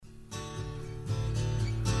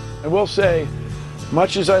I will say,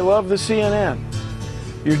 much as I love the CNN,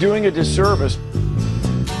 you're doing a disservice.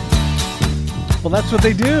 Well, that's what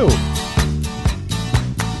they do.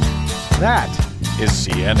 That is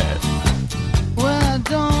CNN. Well, I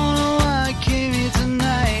don't know why I came here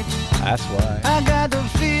tonight. That's why. I got the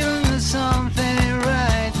feeling that something ain't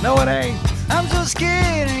right. No, it ain't. I'm so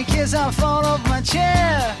scared in case I fall off my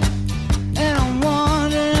chair. And I'm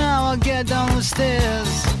wondering how I'll get down the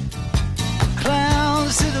stairs.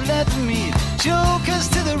 Clowns to the left of me, jokers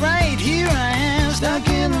to the right. Here I am, stuck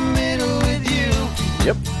in the middle with you.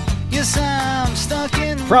 Yep. Yes, I'm stuck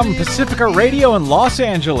in the From middle Pacifica with Radio in Los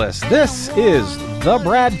Angeles, this is the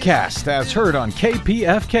BradCast, as heard on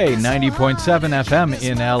KPFK 90.7 FM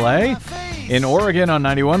in LA, in Oregon on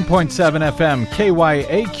 91.7 FM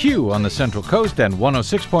KYAQ on the Central Coast, and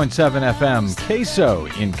 106.7 FM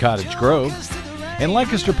KSO in Cottage Grove, in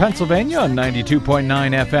Lancaster, Pennsylvania on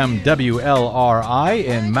 92.9 FM WLRI,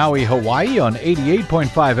 in Maui, Hawaii on 88.5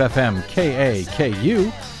 FM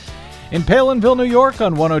KAKU, in Palinville, New York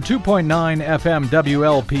on 102.9 FM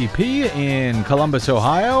WLPP, in Columbus,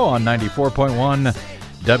 Ohio on 94.1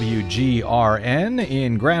 WGRN,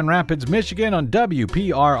 in Grand Rapids, Michigan on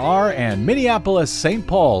WPRR, and Minneapolis, St.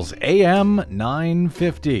 Paul's AM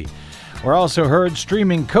 950. We're also heard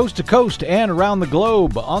streaming coast to coast and around the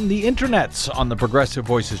globe on the internets on the Progressive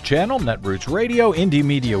Voices channel, Netroots Radio, Indie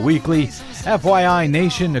Media Weekly, FYI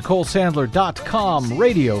Nation, NicoleSandler.com,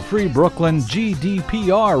 Radio Free Brooklyn,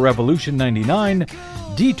 GDPR, Revolution 99,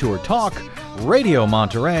 Detour Talk, Radio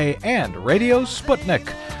Monterey, and Radio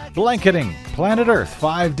Sputnik, blanketing planet Earth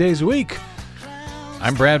 5 days a week.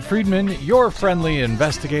 I'm Brad Friedman, your friendly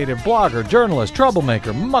investigative blogger, journalist,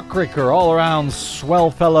 troublemaker, muckraker, all-around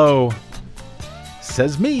swell fellow.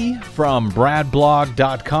 Says me from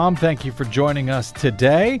bradblog.com. Thank you for joining us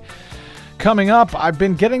today. Coming up, I've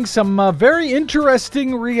been getting some very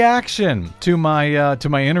interesting reaction to my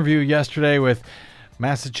interview yesterday with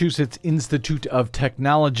Massachusetts Institute of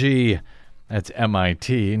Technology. That's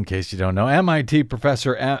MIT, in case you don't know. MIT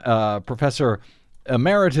Professor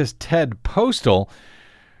Emeritus Ted Postel,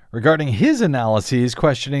 regarding his analyses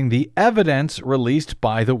questioning the evidence released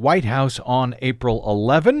by the White House on April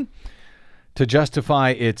 11 to justify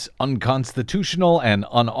its unconstitutional and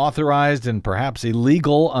unauthorized and perhaps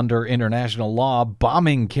illegal under international law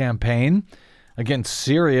bombing campaign against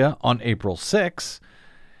Syria on April 6,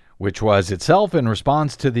 which was itself in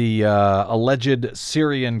response to the alleged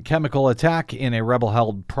Syrian chemical attack in a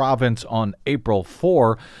rebel-held province on April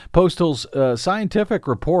 4. Postel's scientific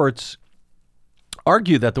reports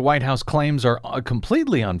argue that the White House claims are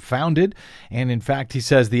completely unfounded, and in fact, he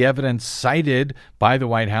says the evidence cited by the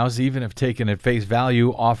White House, even if taken at face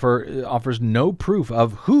value, offers no proof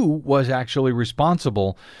of who was actually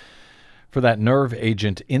responsible for that nerve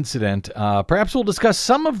agent incident. Perhaps we'll discuss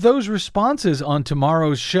some of those responses on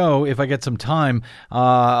tomorrow's show if I get some time.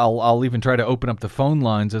 I'll even try to open up the phone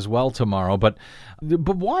lines as well tomorrow. But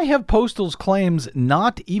why have Postel's claims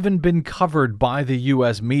not even been covered by the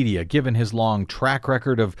U.S. media, given his long track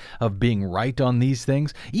record of being right on these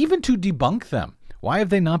things, even to debunk them? Why have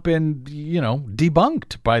they not been,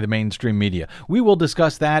 debunked by the mainstream media? We will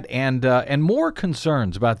discuss that and more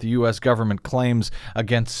concerns about the U.S. government claims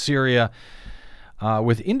against Syria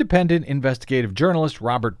with independent investigative journalist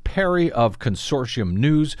Robert Parry of Consortium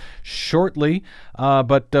News shortly.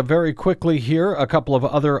 But very quickly here, a couple of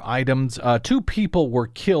other items. 2 people were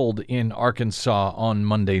killed in Arkansas on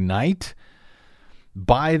Monday night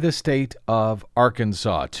by the state of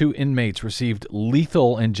Arkansas. 2 inmates received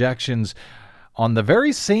lethal injections on the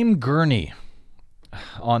very same gurney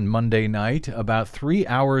on Monday night, about 3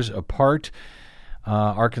 hours apart.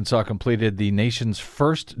 Arkansas completed the nation's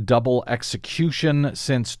first double execution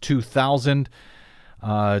since 2000,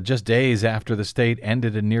 just days after the state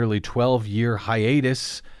ended a nearly 12-year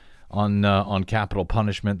hiatus on capital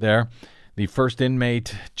punishment there. The first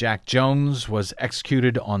inmate, Jack Jones, was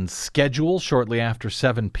executed on schedule shortly after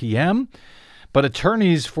 7 p.m., but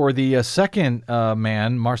attorneys for the second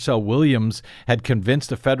man, Marcel Williams, had convinced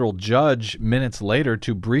a federal judge minutes later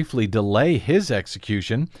to briefly delay his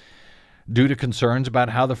execution due to concerns about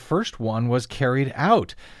how the first one was carried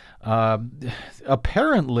out.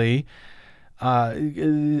 Apparently,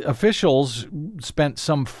 officials spent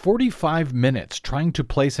some 45 minutes trying to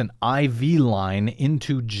place an IV line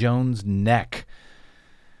into Jones' neck,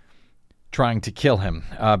 trying to kill him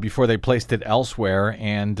before they placed it elsewhere,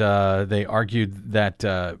 and they argued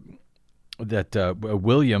that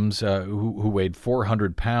Williams, who weighed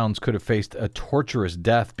 400 pounds, could have faced a torturous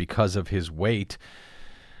death because of his weight.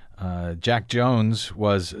 Jack Jones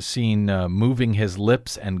was seen moving his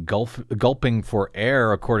lips and gulping for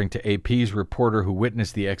air, according to AP's reporter who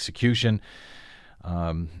witnessed the execution.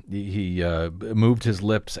 He moved his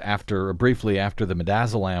lips briefly after the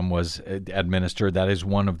midazolam was administered. That is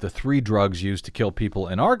one of the 3 drugs used to kill people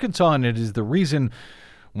in Arkansas, and it is the reason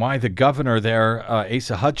why the governor there,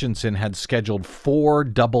 Asa Hutchinson, had scheduled 4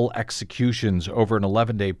 double executions over an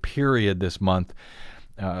 11-day period this month.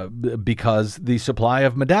 Because the supply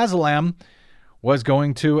of midazolam was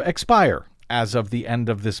going to expire as of the end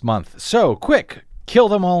of this month. So, quick, kill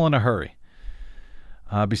them all in a hurry.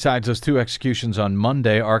 Besides those 2 executions on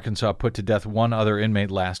Monday, Arkansas put to death 1 other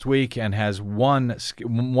inmate last week and has one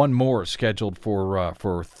more scheduled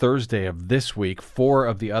for Thursday of this week. 4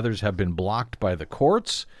 of the others have been blocked by the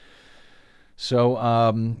courts.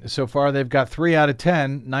 So, so far they've got 3 out of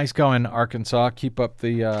 10. Nice going, Arkansas. Keep up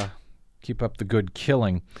the good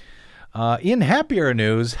killing. In happier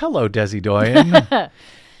news, hello, Desi Doyen.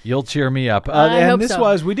 You'll cheer me up.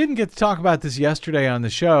 We didn't get to talk about this yesterday on the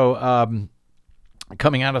show.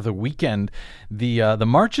 Coming out of the weekend, the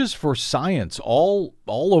marches for science all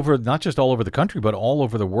over, not just all over the country, but all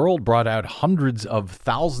over the world, brought out hundreds of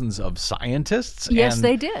thousands of scientists. Yes,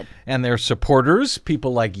 they did. And their supporters,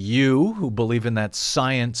 people like you who believe in that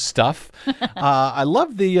science stuff. I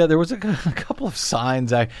love there was a couple of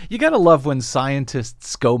signs. You got to love when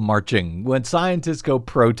scientists go marching, when scientists go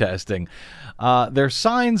protesting. Their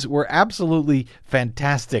signs were absolutely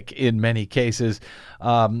fantastic in many cases.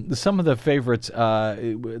 Some of the favorites,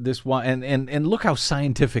 this one, and look how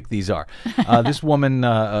scientific these are. This woman,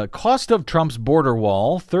 cost of Trump's border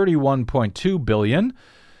wall, $31.2 billion.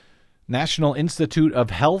 National Institute of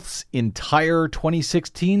Health's entire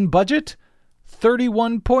 2016 budget,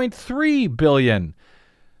 $31.3 billion.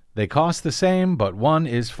 They cost the same, but one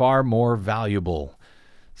is far more valuable,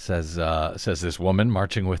 says this woman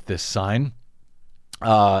marching with this sign.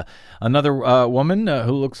 Another woman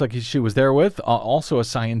who looks like she was there with also a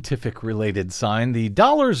scientific-related sign. The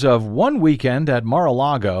dollars of one weekend at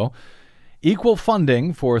Mar-a-Lago equal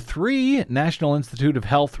funding for 3 National Institute of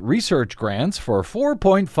Health research grants for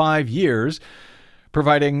 4.5 years,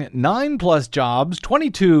 providing 9+ jobs,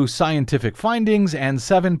 22 scientific findings, and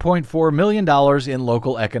 $7.4 million in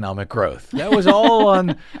local economic growth. That was all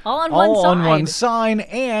on one sign,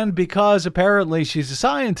 and because apparently she's a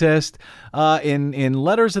scientist, in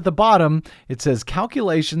letters at the bottom, it says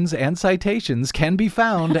calculations and citations can be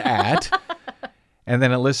found at... And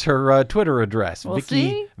then it lists her Twitter address.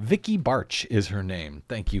 Vicky Barch is her name.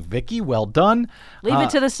 Thank you, Vicky. Well done. Leave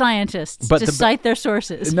it to the scientists to cite their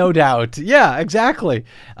sources. No doubt. Yeah, exactly.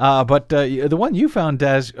 But the one you found,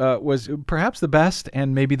 Des, was perhaps the best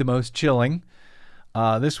and maybe the most chilling.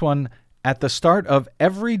 This one, at the start of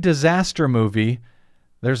every disaster movie,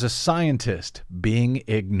 there's a scientist being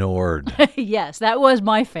ignored. Yes, that was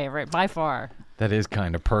my favorite by far. That is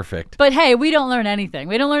kind of perfect. But hey, we don't learn anything.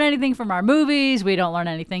 We don't learn anything from our movies. We don't learn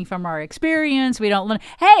anything from our experience. We don't learn,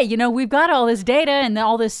 hey, we've got all this data and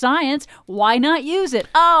all this science. Why not use it?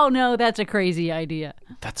 Oh, no, that's a crazy idea.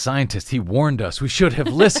 That scientist, he warned us. We should have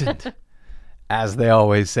listened, as they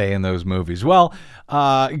always say in those movies. Well,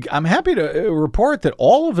 I'm happy to report that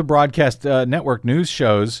all of the broadcast network news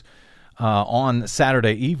shows on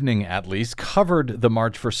Saturday evening, at least, covered the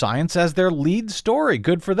March for Science as their lead story.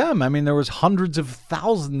 Good for them. I mean, there was hundreds of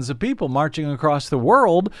thousands of people marching across the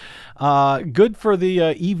world. Good for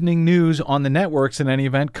the evening news on the networks in any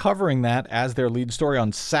event, covering that as their lead story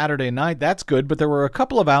on Saturday night. That's good, but there were a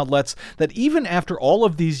couple of outlets that even after all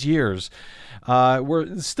of these years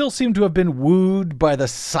still seem to have been wooed by the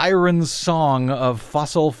siren song of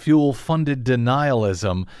fossil fuel-funded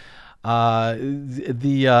denialism.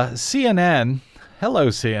 The CNN, hello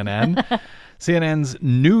CNN, CNN's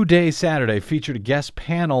New Day Saturday featured a guest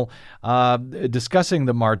panel discussing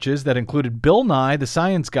the marches that included Bill Nye, the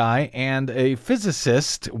science guy, and a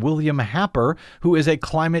physicist, William Happer, who is a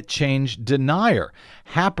climate change denier.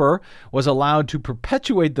 Happer was allowed to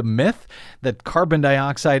perpetuate the myth that carbon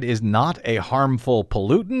dioxide is not a harmful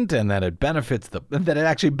pollutant and that it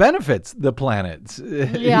actually benefits the planet.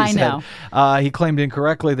 Yeah, I know. He claimed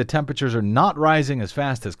incorrectly that temperatures are not rising as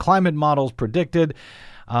fast as climate models predicted.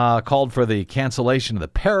 Called for the cancellation of the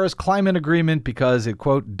Paris Climate Agreement because it,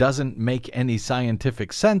 quote, doesn't make any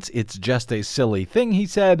scientific sense. It's just a silly thing, he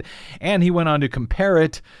said. And he went on to compare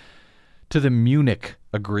it to the Munich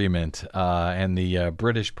Agreement and the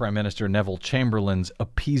British Prime Minister Neville Chamberlain's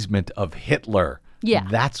appeasement of Hitler. Yeah.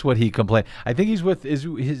 That's what he complained. I think he's with, is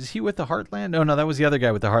he with the Heartland? No, that was the other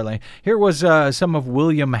guy with the Heartland. Here was some of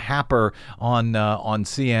William Happer on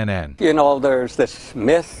CNN. There's this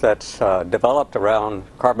myth that's developed around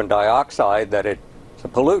carbon dioxide that it it's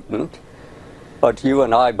a pollutant. But you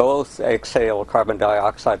and I both exhale carbon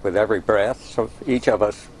dioxide with every breath, so each of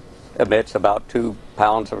us emits about 2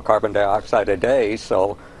 pounds of carbon dioxide a day.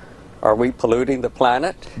 So are we polluting the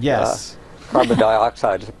planet? Yes. Carbon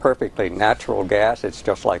dioxide is a perfectly natural gas. It's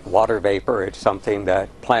just like water vapor. It's something that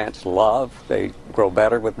plants love. They grow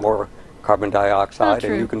better with more carbon dioxide.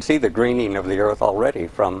 And you can see the greening of the earth already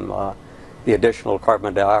from the additional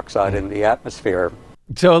carbon dioxide in the atmosphere.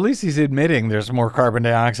 So at least he's admitting there's more carbon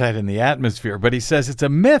dioxide in the atmosphere, but he says it's a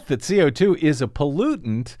myth that CO2 is a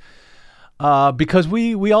pollutant because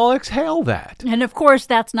we all exhale that. And of course,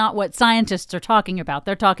 that's not what scientists are talking about.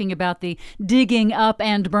 They're talking about the digging up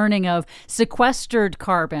and burning of sequestered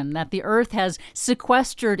carbon that the Earth has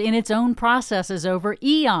sequestered in its own processes over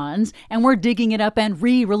eons, and we're digging it up and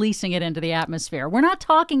re-releasing it into the atmosphere. We're not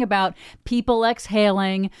talking about people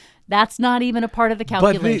exhaling. That's not even a part of the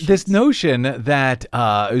calculation. But this notion that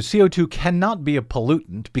CO2 cannot be a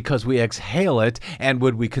pollutant because we exhale it, and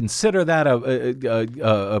would we consider that a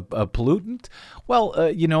pollutant? Well,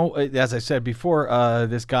 as I said before,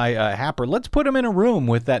 this guy Happer, let's put him in a room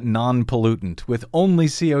with that non-pollutant with only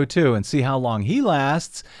CO2 and see how long he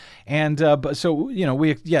lasts. And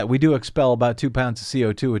we do expel about 2 pounds of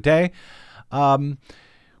CO2 a day.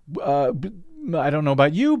 I don't know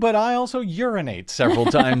about you, but I also urinate several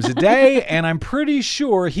times a day, and I'm pretty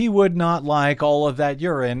sure he would not like all of that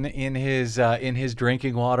urine in his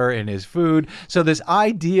drinking water, in his food. So this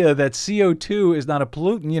idea that CO2 is not a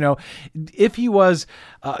pollutant, if he was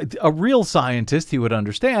a real scientist, he would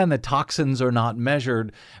understand that toxins are not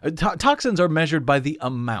measured. Toxins are measured by the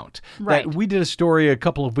amount. Right. We did a story a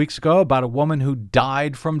couple of weeks ago about a woman who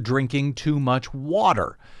died from drinking too much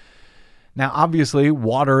water. Now, obviously,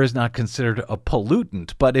 water is not considered a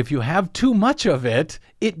pollutant, but if you have too much of it,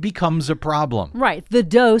 it becomes a problem. Right. The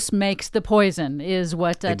dose makes the poison is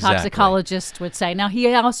what toxicologists would say. Now, he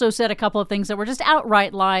also said a couple of things that were just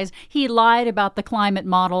outright lies. He lied about the climate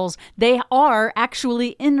models. They are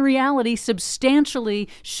actually, in reality, substantially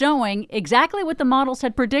showing exactly what the models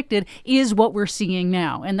had predicted is what we're seeing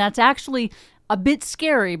now. And that's actually a bit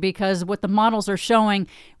scary because what the models are showing,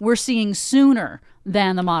 we're seeing sooner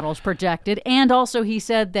than the models projected. And also he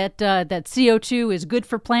said that CO2 is good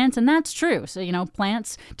for plants, and that's true. So,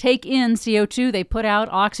 plants take in CO2, they put out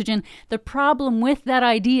oxygen. The problem with that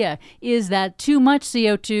idea is that too much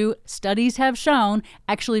CO2, studies have shown,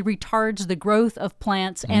 actually retards the growth of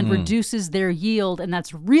plants and reduces their yield, and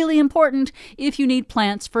that's really important if you need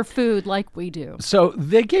plants for food like we do. So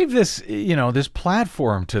they gave this, this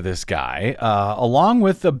platform to this guy, along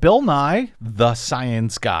with Bill Nye, the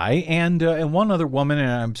science guy, and one other woman,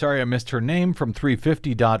 and I'm sorry I missed her name, from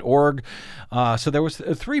 350.org. So there was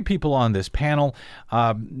 3 people on this panel.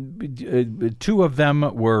 2 of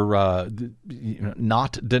them were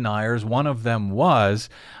not deniers. One of them was.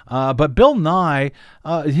 But Bill Nye,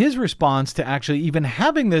 his response to actually even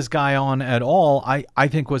having this guy on at all, I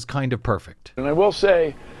think was kind of perfect. And I will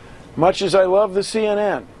say, much as I love the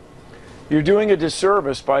CNN, you're doing a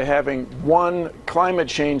disservice by having one climate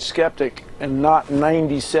change skeptic and not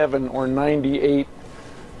 97 or 98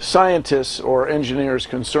 scientists or engineers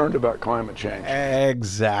concerned about climate change.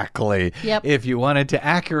 Exactly. Yep. If you wanted to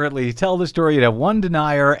accurately tell the story, you'd have one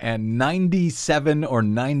denier and 97 or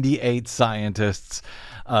 98 scientists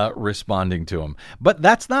responding to him. But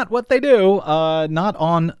that's not what they do, not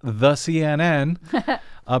on the CNN.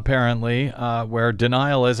 Apparently, where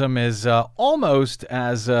denialism is almost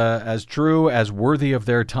as true, as worthy of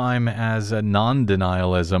their time as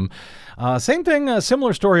non-denialism. Same thing,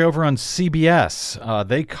 similar story over on CBS.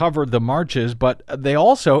 They covered the marches, but they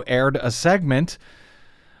also aired a segment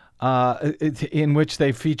in which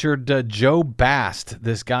they featured Joe Bast,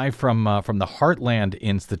 this guy from the Heartland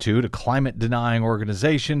Institute, a climate-denying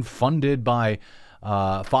organization funded by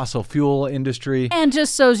fossil fuel industry. And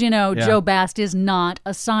just so you know, Joe Bast is not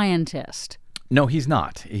a scientist. No, he's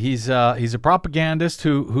not. He's a propagandist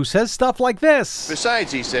who says stuff like this.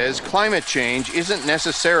 Besides, he says, climate change isn't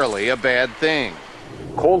necessarily a bad thing.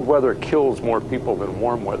 Cold weather kills more people than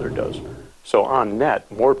warm weather does. So on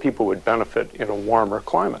net, more people would benefit in a warmer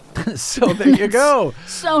climate. So there you go.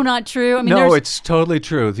 So not true. I mean, no, it's totally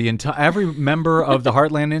true. Every member of the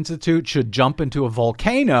Heartland Institute should jump into a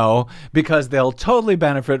volcano because they'll totally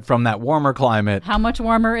benefit from that warmer climate. How much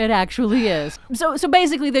warmer it actually is. So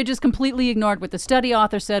basically, they just completely ignored what the study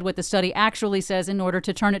author said, what the study actually says, in order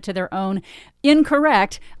to turn it to their own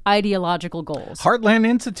incorrect ideological goals. Heartland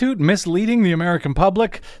Institute misleading the American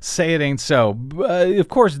public? Say it ain't so. Of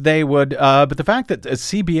course they would. But the fact that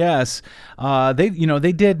CBS,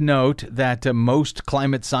 they did note that most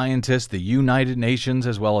climate scientists, the United Nations,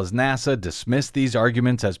 as well as NASA, dismissed these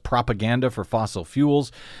arguments as propaganda for fossil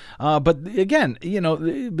fuels. But again,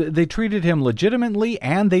 they treated him legitimately,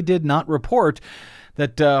 and they did not report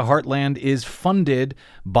that Heartland is funded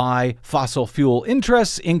by fossil fuel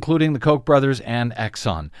interests, including the Koch brothers and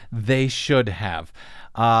Exxon. They should have.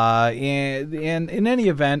 And in any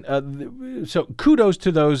event, so kudos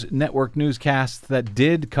to those network newscasts that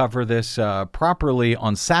did cover this properly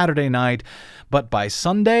on Saturday night. But by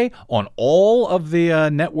Sunday, on all of the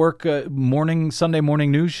network Sunday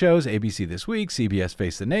morning news shows, ABC This Week, CBS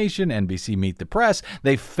Face the Nation, NBC Meet the Press,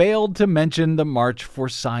 they failed to mention the March for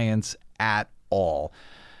Science at all.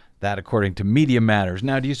 That, according to Media Matters.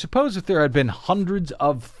 Now, do you suppose if there had been hundreds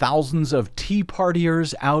of thousands of Tea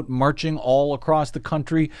Partiers out marching all across the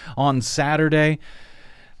country on Saturday,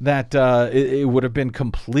 that it would have been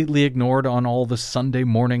completely ignored on all the Sunday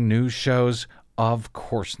morning news shows? Of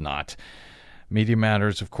course not. Media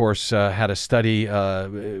Matters, of course, had a study, a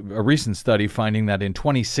recent study, finding that in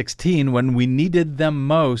 2016, when we needed them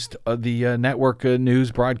most, the network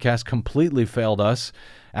news broadcast completely failed us,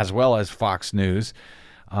 as well as Fox News.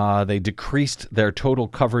 They decreased their total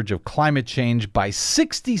coverage of climate change by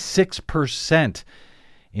 66%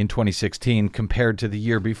 in 2016 compared to the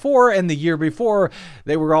year before. And the year before,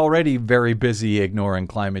 they were already very busy ignoring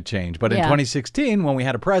climate change. But in 2016, when we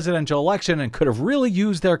had a presidential election and could have really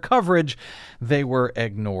used their coverage, they were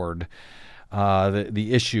ignored. The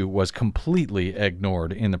issue was completely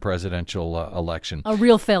ignored in the presidential election. A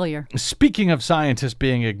real failure. Speaking of scientists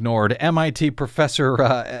being ignored, MIT professor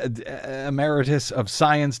emeritus of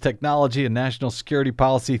science, technology, and national security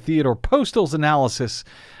policy Theodore Postal's analysis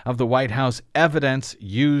of the White House evidence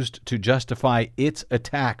used to justify its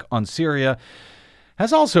attack on Syria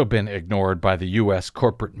has also been ignored by the U.S.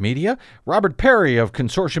 corporate media. Robert Parry of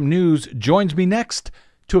Consortium News joins me next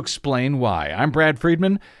to explain why. I'm Brad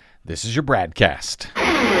Friedman. This is your BradCast.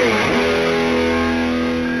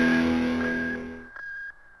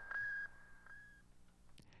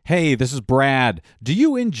 Hey, this is Brad. Do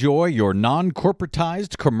you enjoy your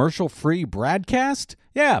non-corporatized, commercial-free BradCast?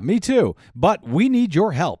 Yeah, me too. But we need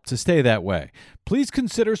your help to stay that way. Please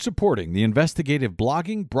consider supporting the investigative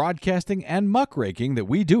blogging, broadcasting, and muckraking that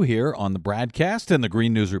we do here on the BradCast and the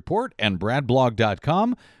Green News Report and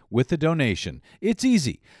bradblog.com with a donation. It's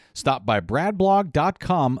easy. Stop by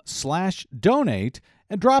bradblog.com/donate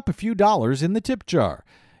and drop a few dollars in the tip jar.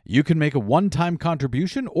 You can make a one-time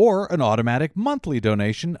contribution or an automatic monthly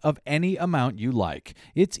donation of any amount you like.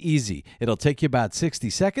 It's easy. It'll take you about 60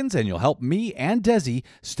 seconds, and you'll help me and Desi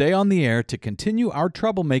stay on the air to continue our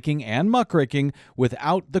troublemaking and muckraking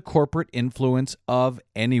without the corporate influence of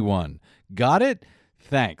anyone. Got it?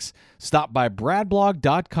 Thanks. Stop by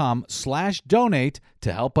bradblog.com/donate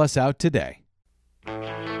to help us out today.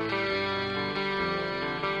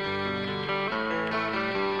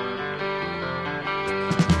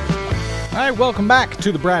 All right, welcome back to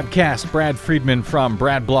the BradCast. Brad Friedman from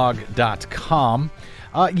bradblog.com.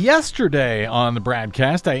 Yesterday on the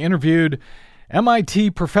BradCast, I interviewed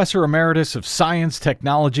MIT Professor Emeritus of Science,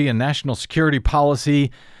 Technology, and National Security Policy,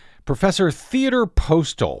 Professor Theodore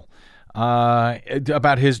Postal,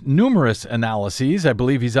 about his numerous analyses. I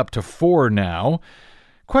believe he's up to 4 now,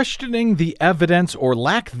 questioning the evidence or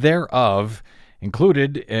lack thereof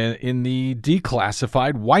included in the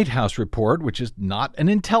declassified White House report, which is not an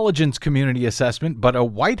intelligence community assessment, but a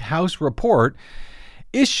White House report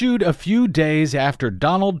issued a few days after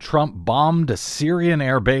Donald Trump bombed a Syrian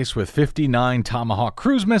airbase with 59 Tomahawk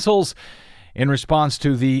cruise missiles in response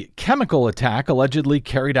to the chemical attack allegedly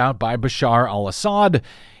carried out by Bashar al-Assad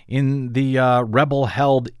in the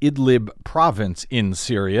rebel-held Idlib province in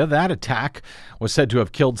Syria. That attack was said to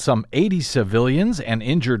have killed some 80 civilians and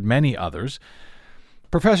injured many others.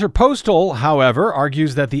 Professor Postal, however,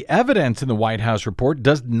 argues that the evidence in the White House report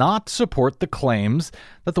does not support the claims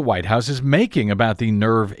that the White House is making about the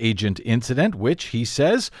nerve agent incident, which, he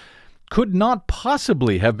says, could not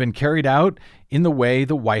possibly have been carried out in the way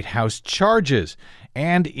the White House charges.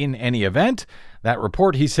 And in any event, that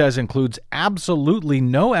report, he says, includes absolutely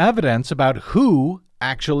no evidence about who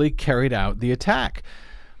actually carried out the attack.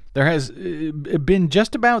 There has been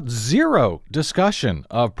just about zero discussion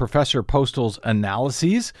of Professor Postal's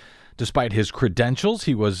analyses. Despite his credentials,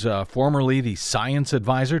 he was formerly the science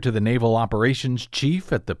advisor to the Naval Operations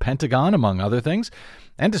Chief at the Pentagon, among other things.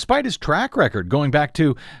 And despite his track record going back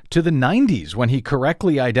to the 90s, when he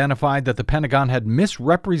correctly identified that the Pentagon had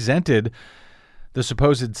misrepresented the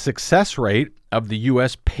supposed success rate of the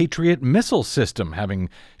U.S. Patriot missile system, having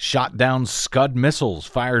shot down Scud missiles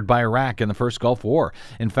fired by Iraq in the first Gulf War.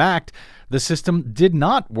 In fact, the system did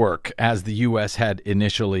not work as the U.S. had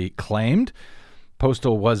initially claimed.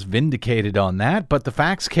 Postal was vindicated on that, but the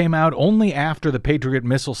facts came out only after the Patriot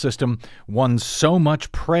missile system won so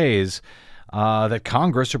much praise that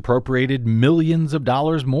Congress appropriated millions of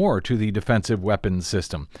dollars more to the defensive weapons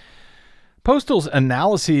system. Postal's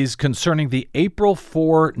analyses concerning the April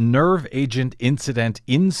 4 nerve agent incident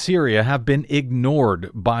in Syria have been ignored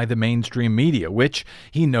by the mainstream media, which,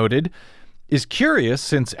 he noted, is curious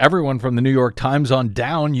since everyone from the New York Times on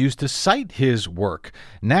down used to cite his work.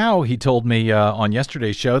 Now, he told me on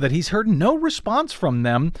yesterday's show that he's heard no response from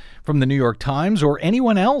them, from the New York Times or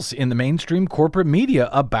anyone else in the mainstream corporate media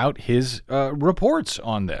about his reports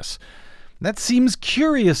on this. That seems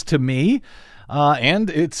curious to me. And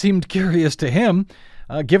it seemed curious to him,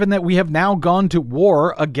 given that we have now gone to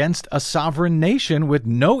war against a sovereign nation with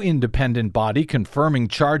no independent body confirming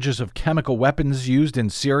charges of chemical weapons used in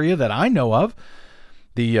Syria that I know of.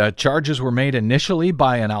 The charges were made initially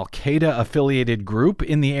by an al-Qaeda-affiliated group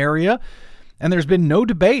in the area, and there's been no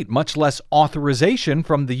debate, much less authorization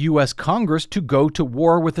from the U.S. Congress to go to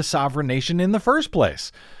war with a sovereign nation in the first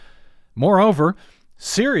place. Moreover,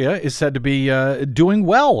 Syria is said to be doing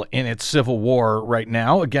well in its civil war right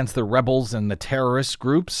now against the rebels and the terrorist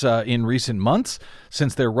groups in recent months,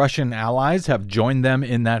 since their Russian allies have joined them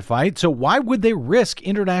in that fight. So why would they risk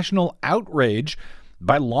international outrage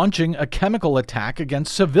by launching a chemical attack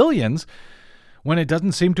against civilians when it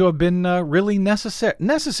doesn't seem to have been really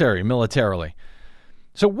necessary militarily?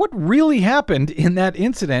 So what really happened in that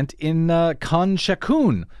incident in Khan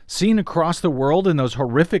Shaykhun, seen across the world in those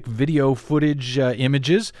horrific video footage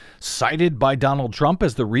images, cited by Donald Trump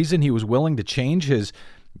as the reason he was willing to change his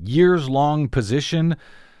years-long position,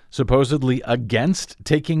 supposedly against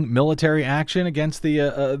taking military action against the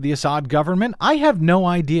Assad government? I have no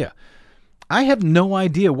idea. I have no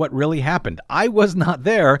idea what really happened. I was not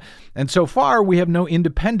there, and so far we have no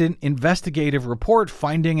independent investigative report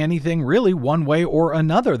finding anything really one way or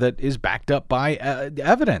another that is backed up by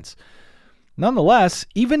evidence. Nonetheless,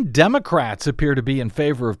 even Democrats appear to be in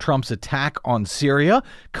favor of Trump's attack on Syria.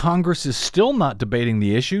 Congress is still not debating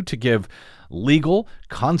the issue to give legal,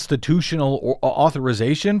 constitutional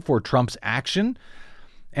authorization for Trump's action.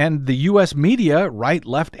 And the U.S. media, right,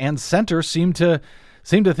 left, and center, seem to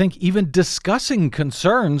think even discussing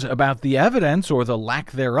concerns about the evidence or the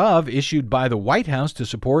lack thereof issued by the White House to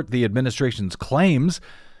support the administration's claims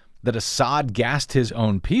that Assad gassed his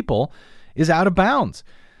own people is out of bounds,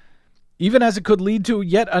 even as it could lead to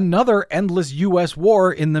yet another endless U.S.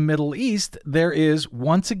 war in the Middle East. There is,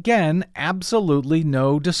 once again, absolutely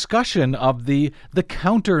no discussion of the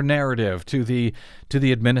counter-narrative to the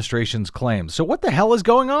administration's claims. So what the hell is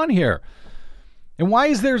going on here? And why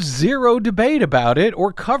is there zero debate about it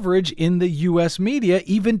or coverage in the U.S. media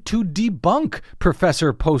even to debunk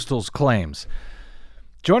Professor Postal's claims?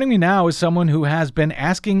 Joining me now is someone who has been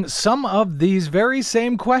asking some of these very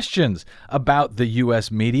same questions about the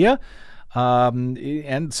U.S. media,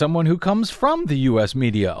 and someone who comes from the U.S.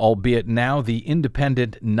 media, albeit now the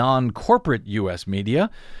independent, non-corporate U.S.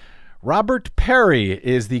 media. Robert Parry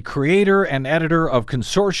is the creator and editor of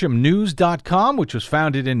ConsortiumNews.com, which was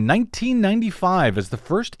founded in 1995 as the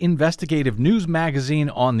first investigative news magazine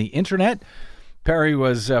on the internet. Parry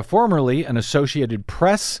was formerly an Associated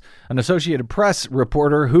Press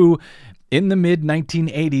reporter who, in the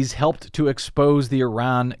mid-1980s, helped to expose the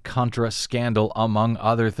Iran-Contra scandal, among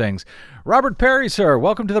other things. Robert Parry, sir,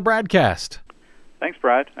 welcome to the BradCast. Thanks,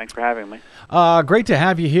 Brad. Thanks for having me. Great to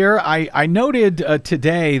have you here. I noted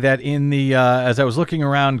today that in the as I was looking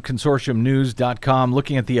around ConsortiumNews.com,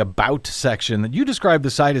 looking at the About section, that you described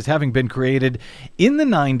the site as having been created in the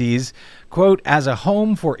 90s, quote, as a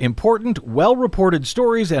home for important, well-reported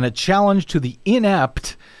stories and a challenge to the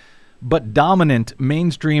inept but dominant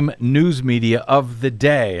mainstream news media of the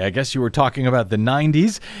day. I guess you were talking about the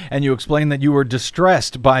 90s, and you explained that you were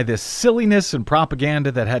distressed by this silliness and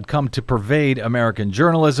propaganda that had come to pervade American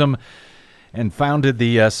journalism, and founded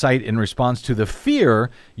the site in response to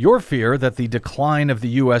your fear that the decline of the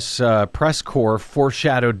U.S. press corps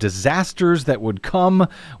foreshadowed disasters that would come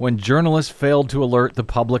when journalists failed to alert the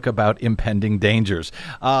public about impending dangers.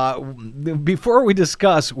 Before we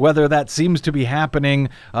discuss whether that seems to be happening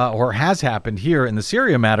or has happened here in the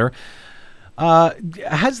Syria matter,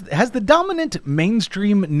 has the dominant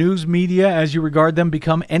mainstream news media, as you regard them,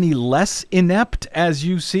 become any less inept as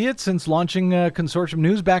you see it since launching Consortium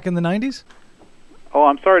News back in the 90s? Oh,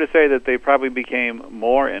 I'm sorry to say that they probably became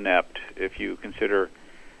more inept if you consider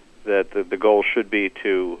that the the goal should be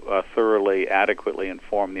to thoroughly, adequately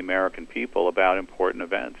inform the American people about important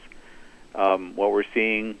events. What we're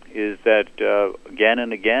seeing is that again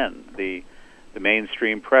and again, the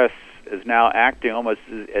mainstream press is now acting almost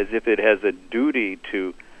as if it has a duty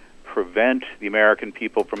to prevent the American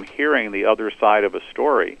people from hearing the other side of a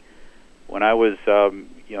story. When I was a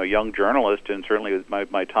young journalist, and certainly with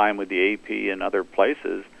my time with the AP and other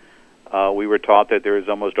places, we were taught that there is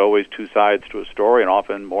almost always two sides to a story, and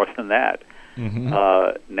often more than that. Mm-hmm.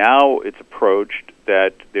 Now it's approached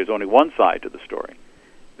that there's only one side to the story,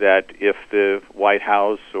 that if the White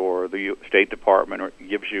House or the State Department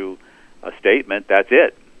gives you a statement, that's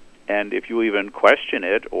it. And if you even question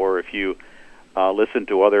it, or if you listen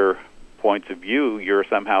to other points of view, you're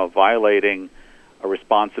somehow violating a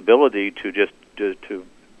responsibility to just to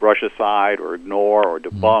brush aside or ignore or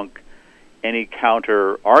debunk any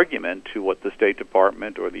counter argument to what the State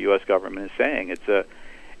Department or the U.S. government is saying. And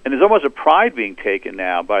there's almost a pride being taken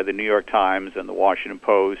now by the New York Times and the Washington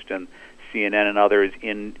Post and CNN and others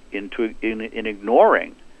in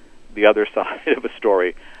ignoring the other side of a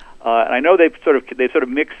story. And I know they've sort of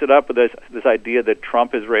mixed it up with this idea that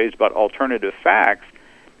Trump has raised about alternative facts,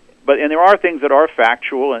 and there are things that are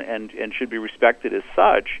factual and should be respected as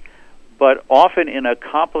such, but often in a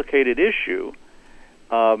complicated issue,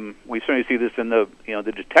 we certainly see this in the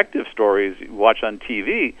detective stories you watch on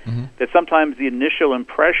TV, that sometimes the initial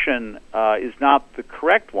impression is not the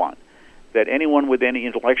correct one, that anyone with any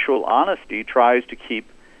intellectual honesty tries to keep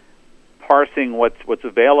parsing what's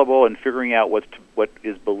available and figuring out what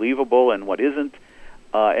is believable and what isn't,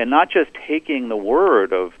 and not just taking the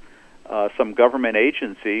word of some government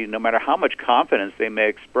agency, no matter how much confidence they may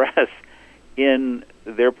express in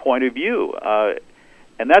their point of view.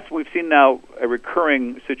 And we've seen now a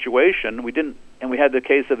recurring situation. We had the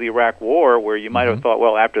case of the Iraq War, where you might have thought,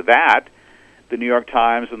 well, after that, the New York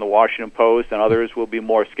Times and the Washington Post and others will be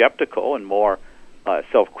more skeptical and more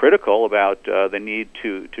self-critical about the need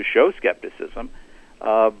to show skepticism,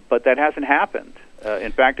 but that hasn't happened.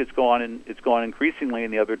 In fact, it's gone increasingly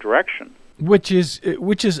in the other direction. Which is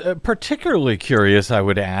particularly curious, I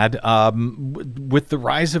would add, with the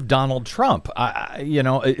rise of Donald Trump.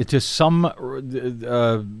 In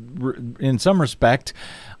some respect,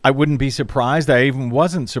 I wouldn't be surprised. I even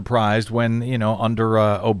wasn't surprised when, under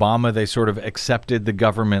Obama, they sort of accepted the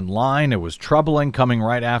government line. It was troubling, coming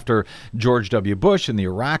right after George W. Bush and the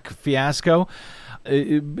Iraq fiasco.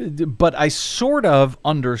 But I sort of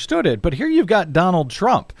understood it. But here you've got Donald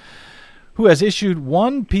Trump, who has issued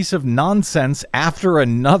one piece of nonsense after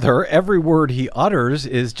another. Every word he utters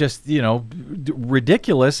is just,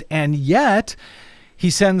 ridiculous. And yet he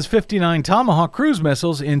sends 59 Tomahawk cruise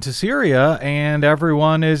missiles into Syria, and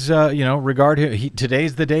everyone is, regard him.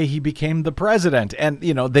 Today's the day he became the president. And,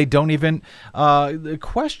 they don't even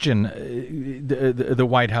question the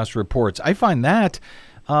White House reports. I find that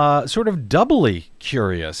sort of doubly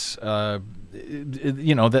curious.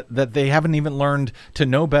 That they haven't even learned to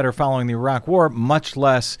know better following the Iraq War, much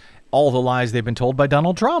less all the lies they've been told by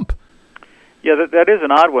Donald Trump. Yeah, that is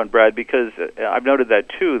an odd one, Brad, because I've noted that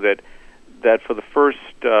too, that for the first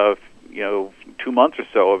 2 months or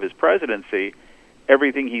so of his presidency,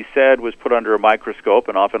 everything he said was put under a microscope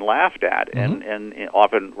and often laughed at, and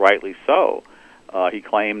often rightly so. He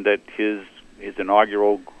claimed that his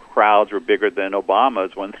inaugural crowds were bigger than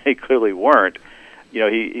Obama's when they clearly weren't.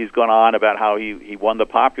 He's gone on about how he won the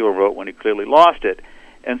popular vote when he clearly lost it.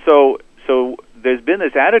 And so there's been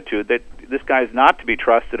this attitude that this guy's not to be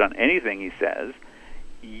trusted on anything he says,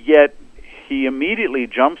 yet he immediately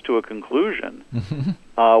jumps to a conclusion,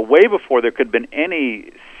 way before there could have been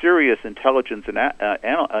any serious intelligence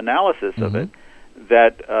analysis of it,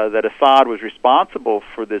 that Assad was responsible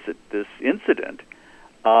for this incident,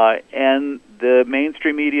 and the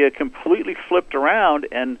mainstream media completely flipped around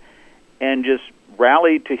and just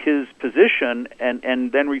rallied to his position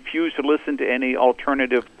and then refused to listen to any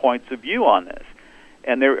alternative points of view on this.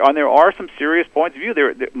 And there are some serious points of view.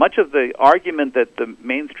 There much of the argument that the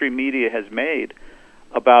mainstream media has made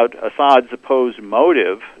about Assad's supposed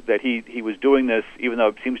motive, that he was doing this, even though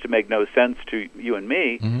it seems to make no sense to you and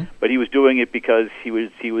me, but he was doing it because he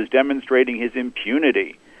was demonstrating his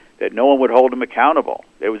impunity, that no one would hold him accountable.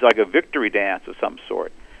 It was like a victory dance of some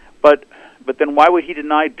sort. But then why would he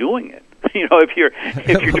deny doing it? If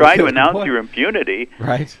you're trying to announce your impunity,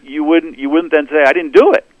 right, you wouldn't then say, I didn't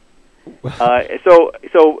do it.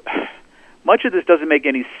 So much of this doesn't make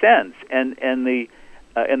any sense, and the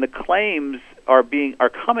claims are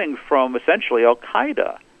coming from essentially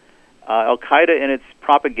Al-Qaeda. Al-Qaeda and its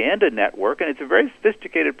propaganda network, and it's a very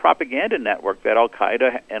sophisticated propaganda network that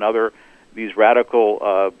Al-Qaeda and other these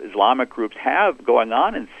radical Islamic groups have going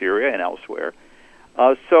on in Syria and elsewhere.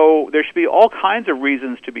 So there should be all kinds of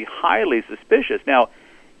reasons to be highly suspicious. Now,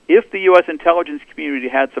 if the U.S. intelligence community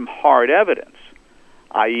had some hard evidence,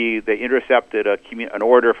 i.e., they intercepted an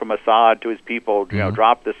order from Assad to his people,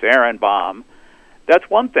 drop the sarin bomb, that's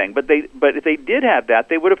one thing. But if they did have that,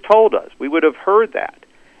 they would have told us. We would have heard that.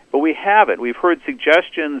 But we haven't. We've heard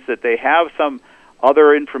suggestions that they have some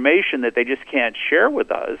other information that they just can't share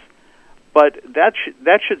with us. But that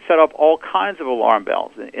should set up all kinds of alarm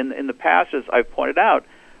bells. In the past, as I've pointed out,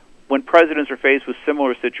 when presidents are faced with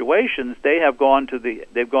similar situations, they've gone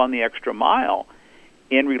the extra mile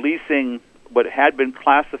in releasing what had been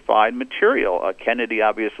classified material. Kennedy,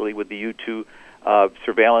 obviously, with the U-2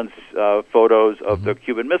 surveillance photos of the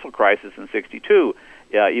Cuban Missile Crisis in '62.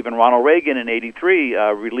 Even Ronald Reagan in '83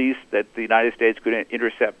 released that the United States could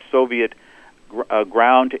intercept Soviet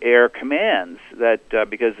ground-to-air commands. That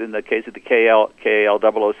because in the case of the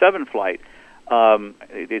KAL-007 flight,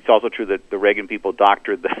 it's also true that the Reagan people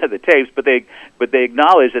doctored the tapes, but they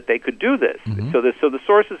acknowledged that they could do this. So the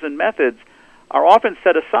sources and methods are often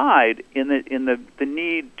set aside in the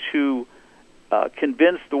need to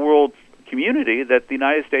convince the world community that the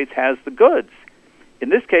United States has the goods. In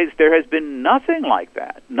this case, there has been nothing like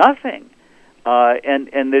that, nothing.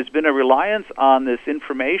 And there's been a reliance on this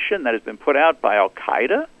information that has been put out by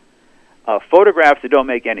Al-Qaeda, photographs that don't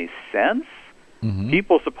make any sense,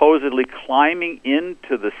 people supposedly climbing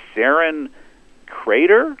into the sarin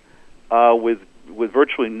crater with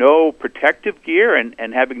virtually no protective gear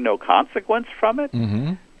and having no consequence from it.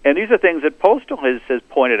 And these are things that Postal has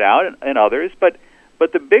pointed out and others. But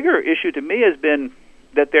the bigger issue to me has been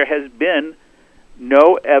that there has been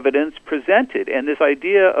no evidence presented. And this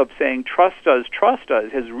idea of saying, trust us,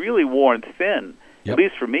 has really worn thin. At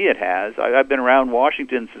least for me it has. I've been around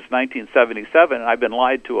Washington since 1977, and I've been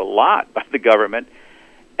lied to a lot by the government.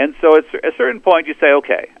 And so at a certain point you say,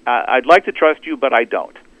 okay, I'd like to trust you, but I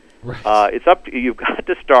don't. Right. It's up to you. You've got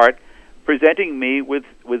to start presenting me with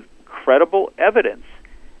credible evidence.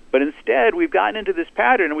 But instead, we've gotten into this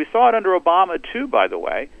pattern, and we saw it under Obama too, by the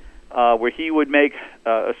way, where he would make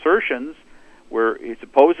assertions where he's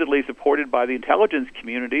supposedly supported by the intelligence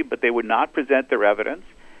community, but they would not present their evidence.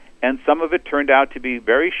 And some of it turned out to be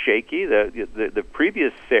very shaky. The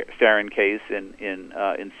previous sarin case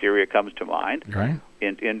in Syria comes to mind, right,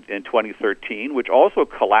 in 2013, which also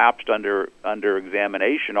collapsed under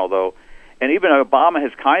examination. Although, and even Obama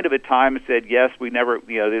has kind of at times said, yes, we never,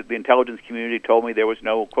 the intelligence community told me there was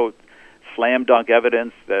no, quote, slam dunk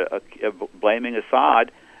evidence blaming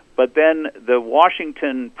Assad. But then the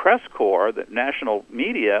Washington press corps, the national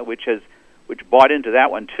media, which bought into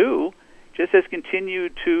that one too, just has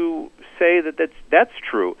continued to say that that's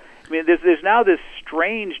true. I mean, there's now this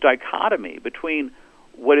strange dichotomy between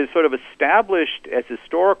what is sort of established as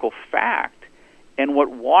historical fact and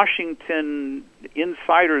what Washington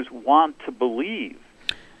insiders want to believe.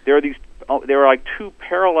 There are like two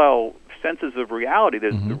parallel senses of reality.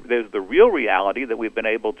 There's the real reality that we've been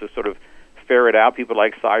able to sort of ferret out. People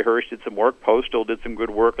like Cy Hirsch did some work. Postal did some good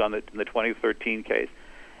work in the 2013 case.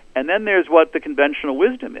 And then there's what the conventional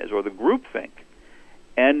wisdom is, or the groupthink,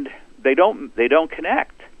 and they don't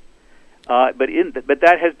connect. But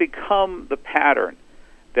that has become the pattern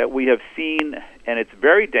that we have seen, and it's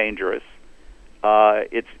very dangerous.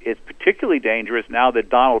 It's particularly dangerous now that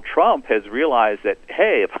Donald Trump has realized that,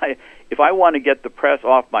 hey, if I want to get the press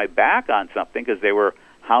off my back on something, because they were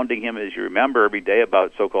hounding him, as you remember, every day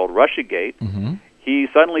about so-called Russiagate. He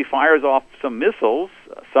suddenly fires off some missiles,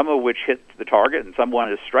 some of which hit the target, and some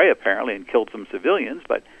went astray apparently and killed some civilians.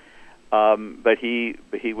 But he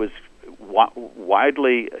was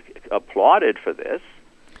widely applauded for this.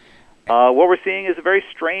 What we're seeing is a very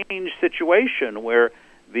strange situation where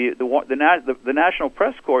the National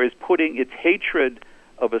Press Corps is putting its hatred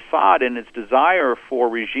of Assad and its desire for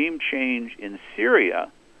regime change in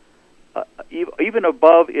Syria even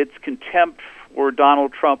above its contempt for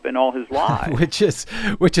Donald Trump and all his lies, which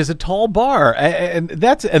is a tall bar, and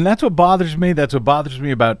that's what bothers me. That's what bothers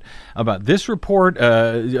me about this report,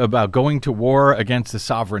 about going to war against a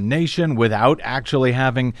sovereign nation without actually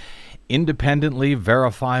having independently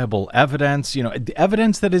verifiable evidence.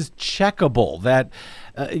 Evidence that is checkable. That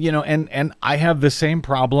and I have the same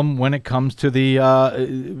problem when it comes to the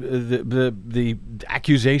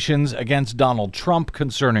accusations against Donald Trump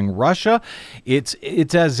concerning Russia. It's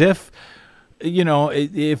as if,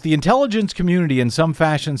 if the intelligence community in some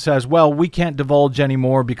fashion says, well, we can't divulge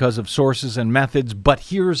anymore because of sources and methods, but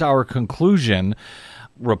here's our conclusion.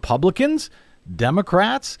 Republicans,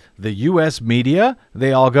 Democrats, the U.S. media,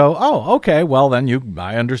 they all go, oh, okay, well, then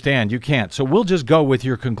I understand you can't. So we'll just go with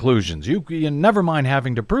your conclusions. You never mind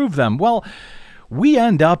having to prove them. Well, we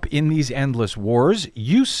end up in these endless wars.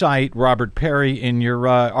 You cite Robert Parry in your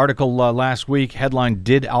article last week, headline,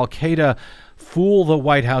 Did Al-Qaeda Fool the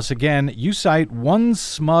White House Again? You cite one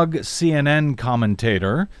smug CNN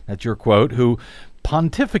commentator, that's your quote, who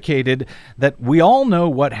pontificated that we all know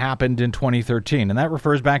what happened in 2013, and that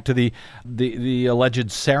refers back to the alleged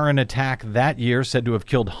sarin attack that year, said to have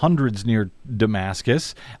killed hundreds near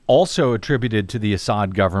Damascus, also attributed to the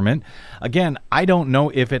Assad government. Again, I don't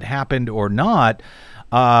know if it happened or not,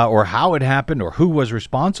 or how it happened, or who was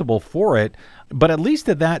responsible for it, but at least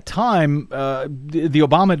at that time, the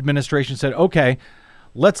Obama administration said, okay,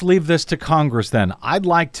 let's leave this to Congress then. I'd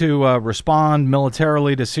like to respond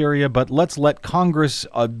militarily to Syria, but let's let Congress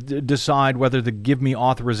decide whether to give me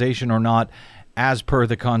authorization or not as per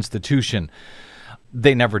the Constitution.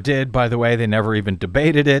 They never did, by the way. They never even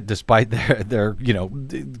debated it, despite their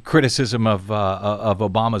criticism of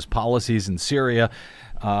Obama's policies in Syria.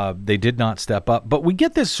 They did not step up. But we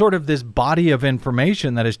get this body of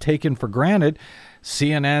information that is taken for granted.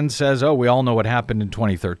 CNN says, oh, we all know what happened in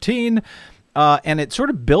 2013. And it sort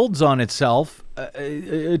of builds on itself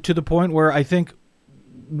to the point where I think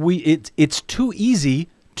it's too easy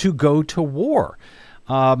to go to war,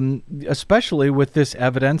 especially with this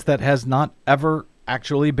evidence that has not ever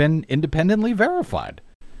actually been independently verified.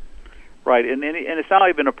 Right, and it's not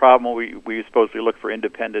even a problem where we supposedly look for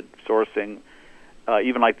independent sourcing.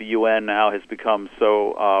 Even like the UN now has become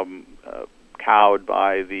so cowed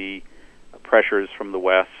by the pressures from the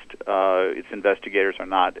West. Its investigators are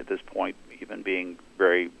not, at this point, even being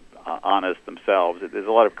very honest themselves. There's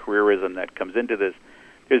a lot of careerism that comes into this.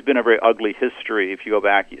 There's been a very ugly history, if you go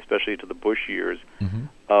back, especially to the Bush years,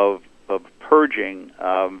 of purging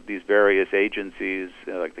these various agencies,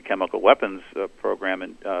 like the Chemical Weapons Program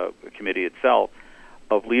and Committee itself,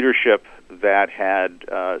 of leadership that had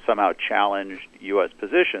somehow challenged U.S.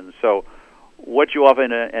 positions. So what you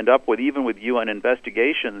often end up with, even with UN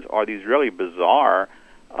investigations, are these really bizarre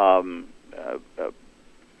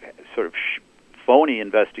sort of phony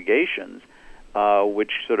investigations,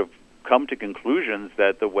 which sort of come to conclusions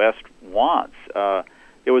that the West wants.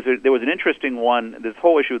 There was an interesting one. This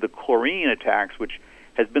whole issue of the chlorine attacks, which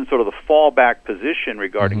has been sort of the fallback position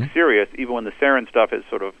regarding Syria, even when the sarin stuff has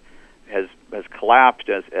sort of has collapsed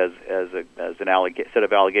as an set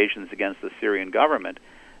of allegations against the Syrian government.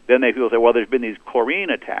 Then people say, well, there's been these chlorine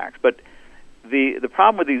attacks, but the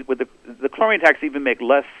problem with the chlorine attacks even make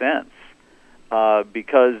less sense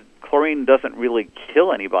because chlorine doesn't really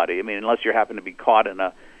kill anybody. I mean, unless you happen to be caught in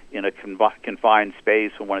a confined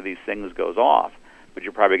space when one of these things goes off, but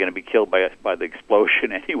you're probably going to be killed by the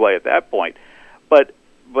explosion anyway at that point. But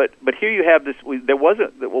here you have this. There was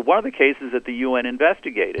one of the cases that the UN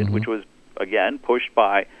investigated, which was again pushed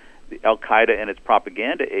by Al Qaeda and its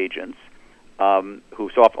propaganda agents, who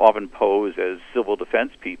so often pose as civil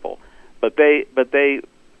defense people. But they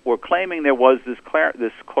were claiming there was this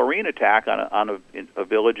chlorine attack on a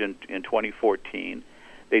village in 2014.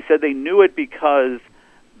 They said they knew it because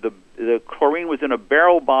the chlorine was in a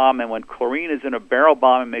barrel bomb, and when chlorine is in a barrel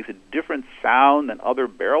bomb, it makes a different sound than other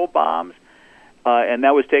barrel bombs, and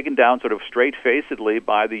that was taken down sort of straight-facedly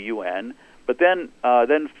by the UN. But then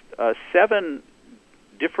 7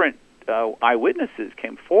 different eyewitnesses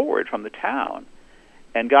came forward from the town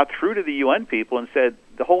and got through to the UN people and said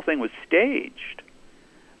the whole thing was staged.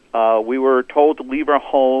 We were told to leave our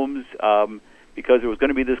homes because there was going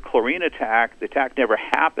to be this chlorine attack. The attack never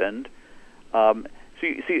happened. But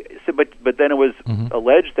then it was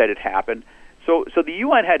alleged that it happened. So the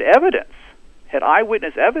UN had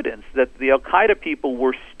eyewitness evidence that the Al Qaeda people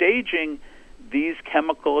were staging these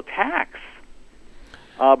chemical attacks.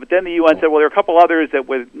 But then the UN said, well, there are a couple others that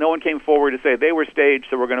no one came forward to say they were staged,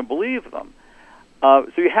 so we're going to believe them.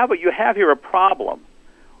 So you have here a problem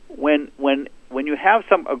when you have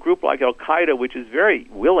a group like Al Qaeda, which is very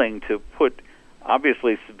willing to put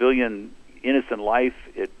obviously civilian innocent life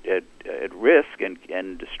at risk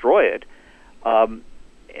and destroy it,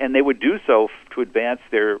 and they would do so to advance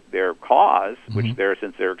their cause, which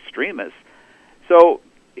since they're extremists. So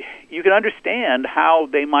you can understand how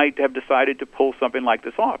they might have decided to pull something like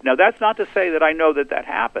this off. Now, that's not to say that I know that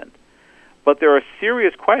happened, but there are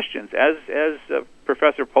serious questions, as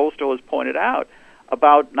Professor Postel has pointed out,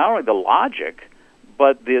 about not only the logic,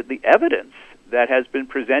 but the evidence that has been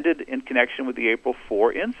presented in connection with the April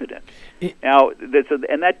 4 incident.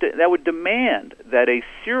 That would demand that a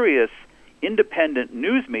serious, independent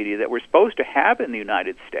news media that we're supposed to have in the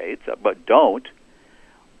United States, but don't,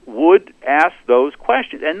 would ask those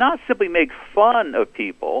questions and not simply make fun of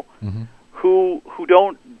people who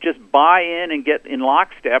don't just buy in and get in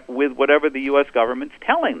lockstep with whatever the U.S. government's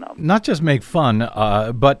telling them. Not just make fun,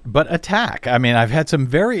 but attack. I mean, I've had some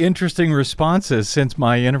very interesting responses since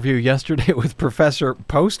my interview yesterday with Professor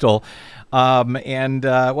Postal. We'll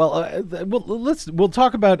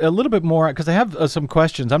talk about a little bit more because I have some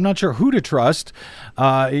questions. I'm not sure who to trust.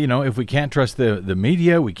 If we can't trust the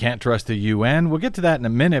media, we can't trust the UN. We'll get to that in a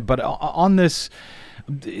minute. But on this,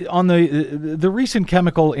 on the recent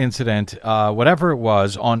chemical incident, whatever it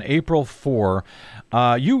was, on April 4,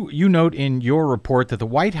 you note in your report that the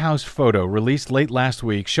White House photo released late last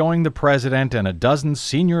week showing the president and a dozen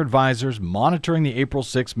senior advisors monitoring the April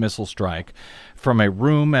 6 missile strike from a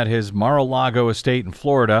room at his Mar-a-Lago estate in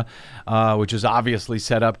Florida, which is obviously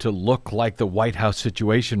set up to look like the White House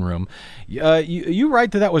Situation Room. You write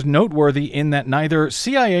that was noteworthy in that neither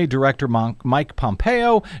CIA Director Mike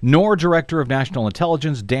Pompeo nor Director of National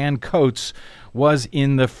Intelligence Dan Coats was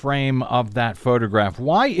in the frame of that photograph.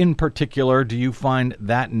 Why in particular do you find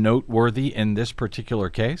that noteworthy in this particular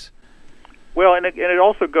case? Well, and it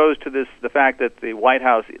also goes to the fact that the White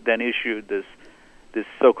House then issued this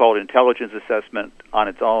so-called intelligence assessment on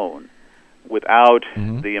its own without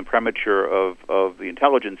the imprimatur of the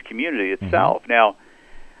intelligence community itself. Now,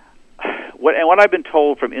 what I've been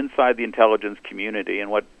told from inside the intelligence community and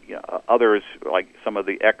what others, like some of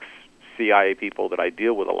the ex-CIA people that I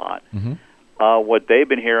deal with a lot, what they've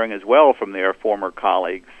been hearing as well from their former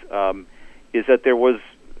colleagues is that there was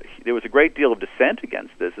a great deal of dissent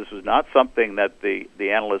against this. This was not something that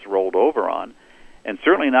the analysts rolled over on, and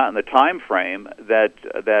certainly not in the time frame that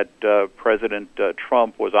President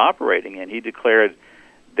Trump was operating in. He declared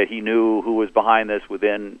that he knew who was behind this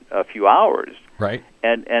within a few hours. Right.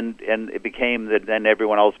 And it became that then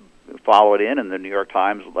everyone else followed in, and the New York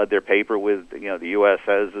Times led their paper with, the U.S.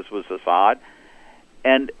 says this was Assad.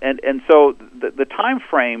 And so the time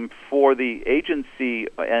frame for the agency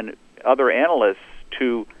and other analysts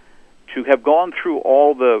to have gone through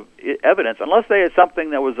all the evidence, unless they had something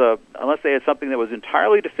that was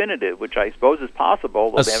entirely definitive, which I suppose is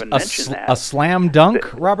possible, though they haven't mentioned that. A slam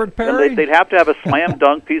dunk, Robert Parry? They'd have to have a slam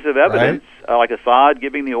dunk piece of evidence, right. Like Assad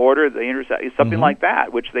giving the order, something like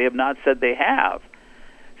that, which they have not said they have.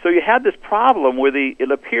 So you had this problem where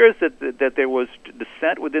it appears that there was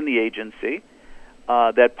dissent within the agency,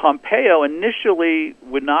 that Pompeo initially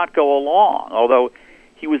would not go along, although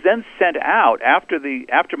he was then sent out after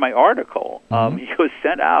my article. He was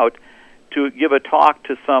sent out to give a talk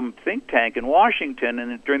to some think tank in Washington,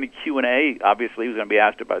 and during the Q&A, obviously he was going to be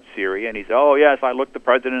asked about Syria, and he said, "Oh yes, I looked the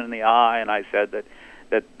president in the eye, and I said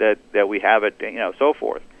that we have it," so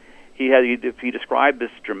forth. He described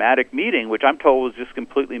this dramatic meeting, which I'm told was just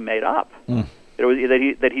completely made up. It was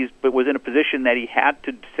that he was in a position that he had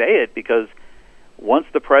to say it because once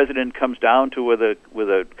the president comes down to with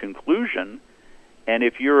a conclusion. And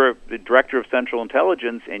if you're the director of Central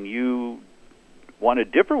Intelligence and you want to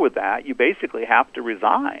differ with that, you basically have to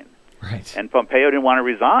resign. Right. And Pompeo didn't want to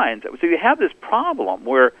resign. So you have this problem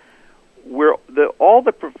where all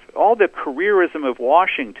the careerism of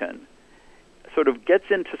Washington sort of gets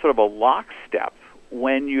into sort of a lockstep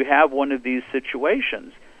when you have one of these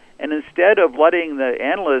situations. And instead of letting the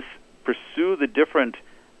analysts pursue the different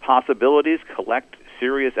possibilities, collect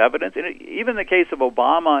serious evidence, and even the case of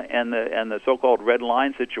Obama and the so-called red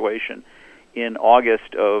line situation in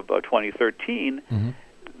August of 2013,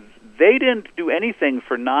 they didn't do anything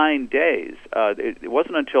for 9 days. It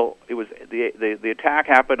wasn't until the attack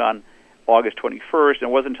happened on August 21st, and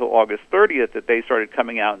it wasn't until August 30th that they started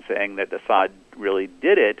coming out and saying that Assad really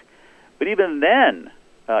did it. But even then,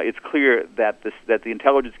 it's clear that the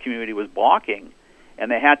intelligence community was balking, and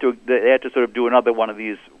they had to sort of do another one of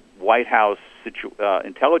these White House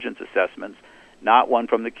intelligence assessments, not one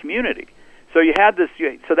from the community. So you had this.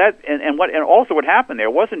 And also what happened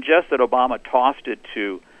there wasn't just that Obama tossed it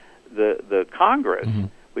to the Congress,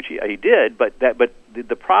 which he did, but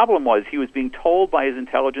the problem was he was being told by his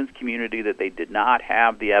intelligence community that they did not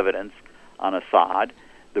have the evidence on Assad.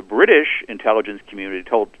 The British intelligence community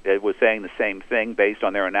was saying the same thing based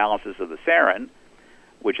on their analysis of the sarin,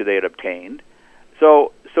 which they had obtained.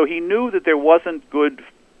 So he knew that there wasn't good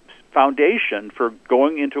foundation for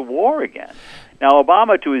going into war again. Now,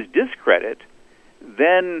 Obama, to his discredit,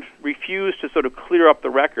 then refused to sort of clear up the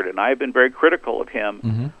record, and I've been very critical of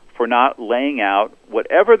him for not laying out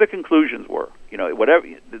whatever the conclusions were.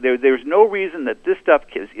 There's no reason that this stuff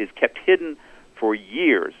is kept hidden for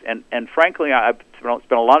years. And frankly, I've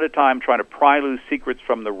spent a lot of time trying to pry loose secrets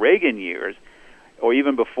from the Reagan years, or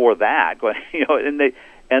even before that.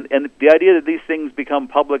 And the idea that these things become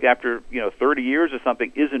public after 30 years or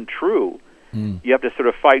something isn't true. You have to sort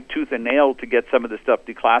of fight tooth and nail to get some of the stuff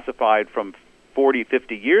declassified from 40,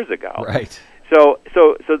 50 years ago. Right. So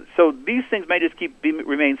these things may just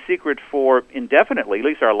remain secret for indefinitely, at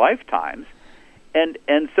least our lifetimes, and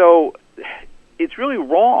so it's really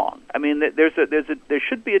wrong. I mean, there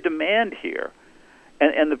should be a demand here,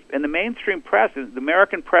 and the mainstream press, the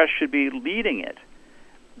American press, should be leading it.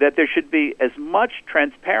 That there should be as much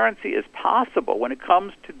transparency as possible when it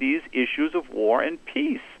comes to these issues of war and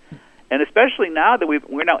peace, and especially now that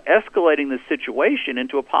we're now escalating this situation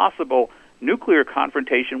into a possible nuclear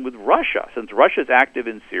confrontation with Russia, since Russia's active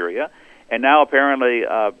in Syria, and now apparently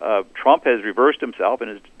Trump has reversed himself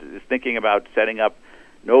and is thinking about setting up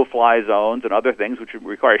no-fly zones and other things which would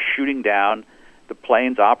require shooting down the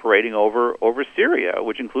planes operating over Syria,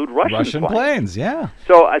 which include Russian planes. Yeah.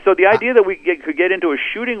 So the idea that we could get into a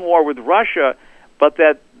shooting war with Russia, but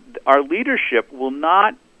that our leadership will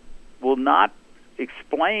not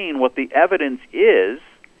explain what the evidence is,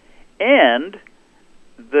 and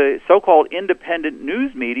the so-called independent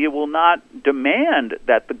news media will not demand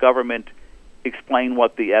that the government explain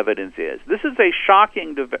what the evidence is. This is a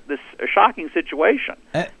shocking situation.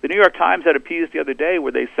 The New York Times had a piece the other day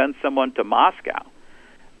where they sent someone to Moscow,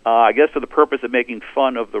 I guess for the purpose of making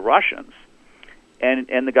fun of the Russians.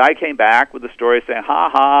 And the guy came back with a story saying,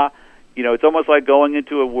 ha, it's almost like going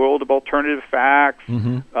into a world of alternative facts.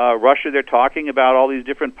 Russia, they're talking about all these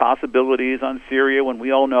different possibilities on Syria when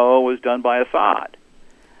we all know it was done by Assad.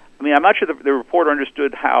 I mean, I'm not sure the reporter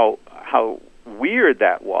understood how weird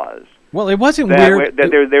that was. Well, it wasn't weird.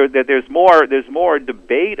 There's more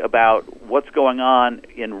debate about what's going on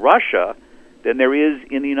in Russia than there is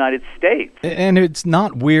in the United States. And it's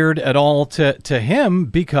not weird at all to him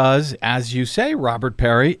because, as you say, Robert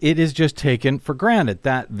Parry, it is just taken for granted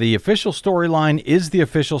that the official storyline is the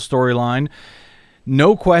official storyline.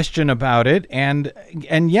 No question about it, and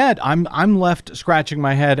yet I'm left scratching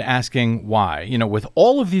my head asking why. With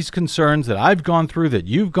all of these concerns that I've gone through, that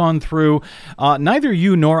you've gone through, neither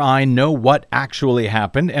you nor I know what actually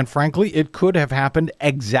happened, and frankly, it could have happened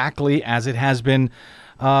exactly as it has been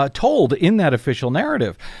told in that official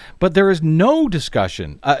narrative. But there is no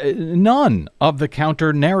discussion, none of the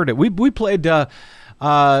counter narrative. We played.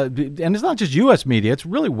 And it's not just U.S. media, it's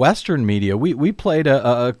really Western media. We played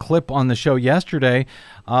a clip on the show yesterday.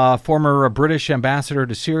 Former British ambassador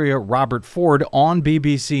to Syria, Robert Ford, on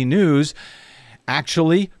BBC News,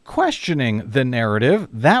 actually questioning the narrative.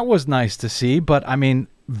 That was nice to see, but I mean,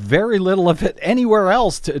 very little of it anywhere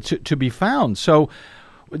else to be found. So,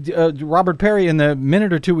 Robert Parry, in the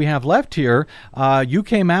minute or two we have left here, you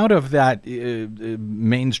came out of that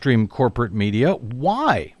mainstream corporate media.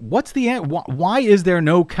 Why? Why is there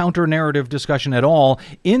no counter-narrative discussion at all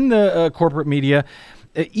in the corporate media,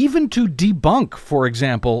 even to debunk, for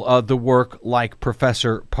example, the work like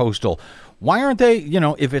Professor Postal? Why aren't they,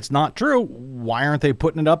 if it's not true, why aren't they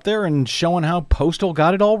putting it up there and showing how Postal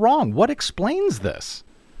got it all wrong? What explains this?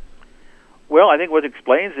 Well, I think what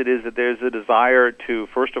explains it is that there's a desire to,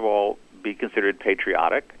 first of all, be considered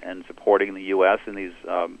patriotic and supporting the U.S. in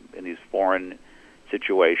these foreign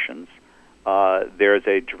situations. There's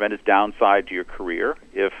a tremendous downside to your career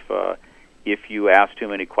if you ask too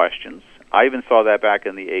many questions. I even saw that back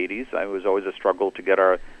in the 80s. It was always a struggle to get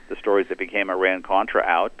the stories that became Iran-Contra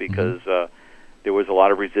out because there was a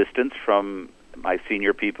lot of resistance from my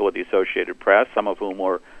senior people at the Associated Press, some of whom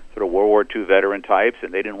were sort of World War II veteran types,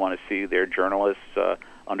 and they didn't want to see their journalists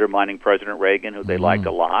undermining President Reagan, who they liked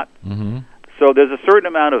a lot. So there's a certain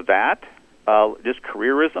amount of that, just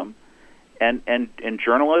careerism, and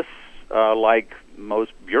journalists, like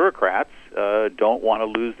most bureaucrats, don't want to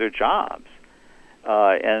lose their jobs.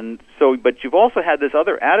 And so, but you've also had this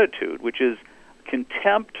other attitude, which is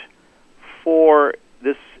contempt for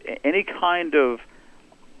any kind of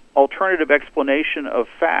alternative explanation of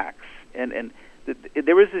facts, and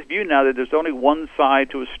there is this view now that there's only one side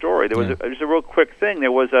to a story. There was just a real quick thing.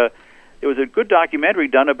 There was a good documentary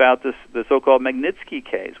done about the so-called Magnitsky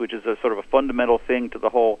case, which is a sort of a fundamental thing to the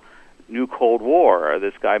whole new Cold War.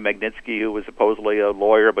 This guy Magnitsky, who was supposedly a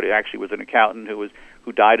lawyer, but he actually was an accountant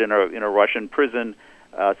who died in a Russian prison,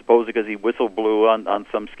 supposedly because he whistle-blew on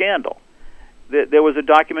some scandal. There was a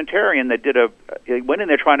documentarian that went in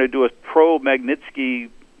there trying to do a pro-Magnitsky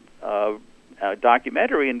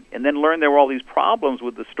documentary, and then learned there were all these problems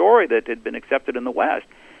with the story that had been accepted in the West.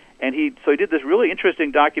 And he did this really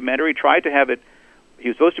interesting documentary, tried to have it, he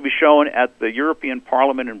was supposed to be shown at the European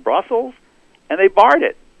Parliament in Brussels, and they barred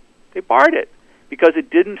it. Because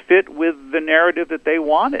it didn't fit with the narrative that they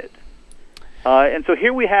wanted. And so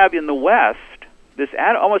here we have in the West this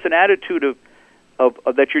almost an attitude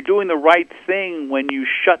of that you're doing the right thing when you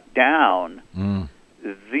shut down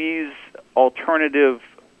these alternative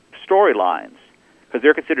storylines, because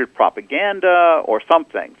they're considered propaganda or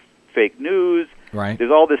something, fake news. Right.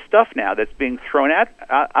 There's all this stuff now that's being thrown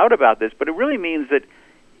out about this, but it really means that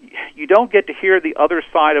you don't get to hear the other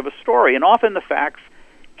side of a story, and often the facts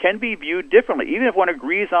can be viewed differently. Even if one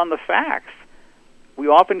agrees on the facts, we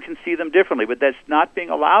often can see them differently, but that's not being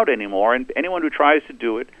allowed anymore, and anyone who tries to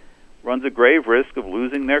do it runs a grave risk of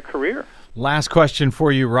losing their career. Last question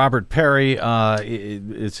for you, Robert Parry.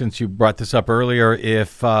 Since you brought this up earlier,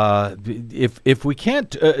 if we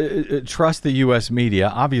can't trust the U.S. media,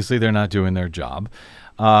 obviously they're not doing their job,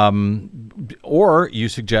 or you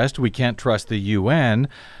suggest we can't trust the UN,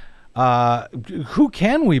 who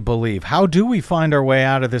can we believe? How do we find our way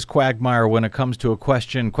out of this quagmire when it comes to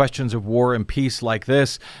questions of war and peace like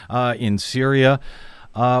this in Syria?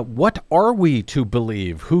 What are we to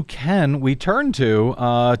believe? Who can we turn to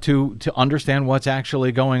understand what's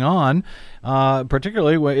actually going on,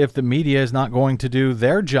 particularly if the media is not going to do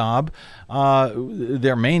their job?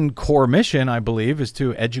 Their main core mission, I believe, is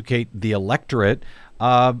to educate the electorate.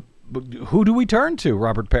 Who do we turn to,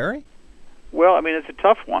 Robert Parry? Well, I mean, it's a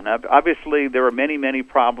tough one. Obviously, there are many, many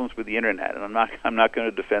problems with the Internet, and I'm not going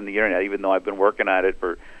to defend the Internet, even though I've been working at it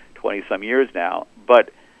for 20-some years now. But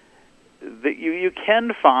you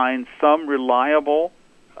can find some reliable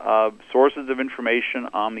sources of information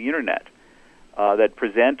on the Internet that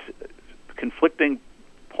present conflicting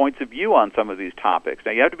points of view on some of these topics.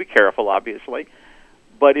 Now, you have to be careful, obviously,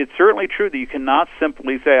 but it's certainly true that you cannot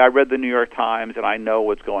simply say, I read the New York Times and I know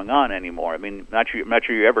what's going on anymore. I mean, I'm not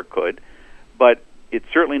sure you ever could, but it's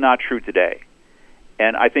certainly not true today.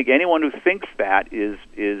 And I think anyone who thinks that is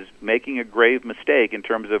making a grave mistake in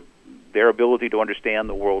terms of their ability to understand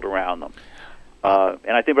the world around them.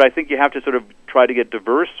 And I think you have to sort of try to get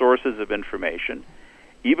diverse sources of information,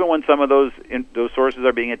 even when some of those sources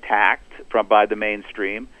are being attacked by the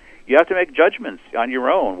mainstream. You have to make judgments on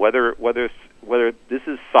your own whether this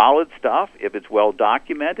is solid stuff, if it's well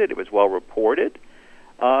documented, if it's well reported,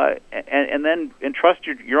 and then trust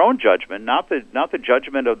your own judgment, not the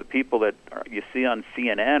judgment of the people that you see on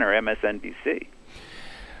CNN or MSNBC.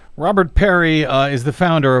 Robert Parry is the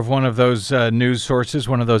founder of one of those news sources,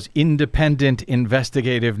 one of those independent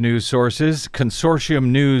investigative news sources,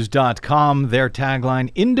 ConsortiumNews.com. Their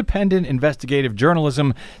tagline, independent investigative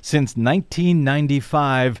journalism since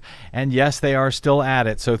 1995. And yes, they are still at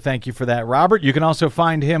it. So thank you for that, Robert. You can also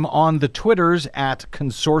find him on the Twitters at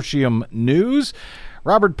Consortium News.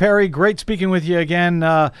 Robert Parry, great speaking with you again.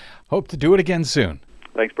 Hope to do it again soon.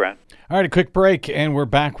 Thanks, Brad. All right, a quick break, and we're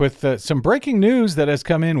back with some breaking news that has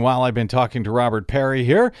come in while I've been talking to Robert Parry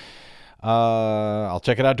here. I'll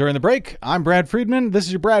check it out during the break. I'm Brad Friedman. This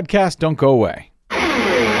is your BradCast. Don't go away.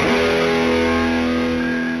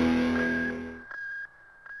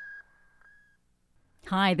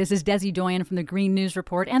 Hi, this is Desi Doyen from the Green News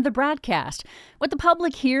Report and the BradCast. What the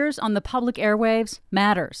public hears on the public airwaves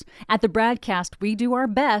matters. At the BradCast, we do our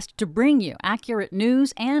best to bring you accurate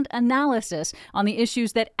news and analysis on the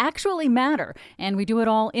issues that actually matter, and we do it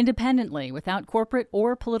all independently, without corporate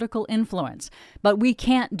or political influence. But we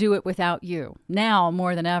can't do it without you, now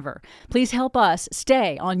more than ever. Please help us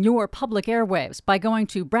stay on your public airwaves by going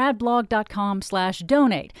to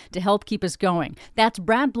bradblog.com/donate to help keep us going. That's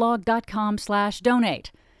bradblog.com/donate.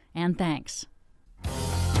 And thanks.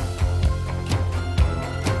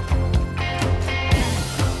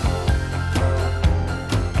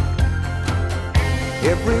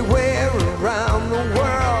 Everywhere around the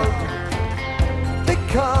world, they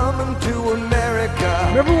come to America.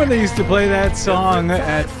 Remember when they used to play that song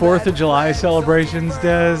at 4th of July celebrations,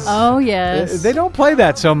 Des? Oh, yes. They don't play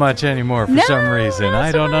that so much anymore for some reason.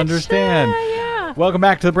 I don't understand. Welcome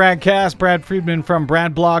back to the BradCast. Brad Friedman from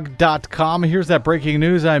bradblog.com. Here's that breaking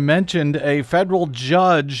news I mentioned. A federal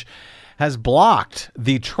judge has blocked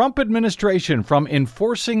the Trump administration from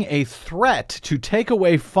enforcing a threat to take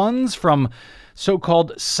away funds from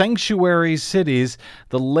so-called sanctuary cities,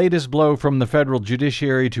 the latest blow from the federal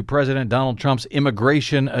judiciary to President Donald Trump's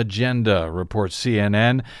immigration agenda, reports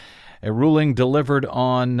CNN. A ruling delivered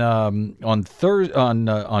on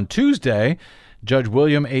Tuesday. Judge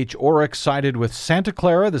William H. Orrick sided with Santa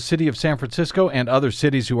Clara, the city of San Francisco, and other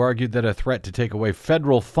cities who argued that a threat to take away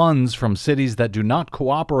federal funds from cities that do not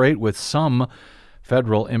cooperate with some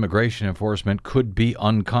federal immigration enforcement could be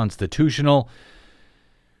unconstitutional.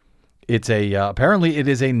 Apparently it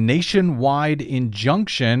is a nationwide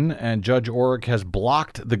injunction, and Judge Orrick has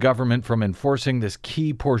blocked the government from enforcing this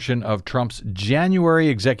key portion of Trump's January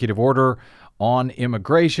executive order on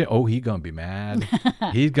immigration. Oh, he's going to be mad.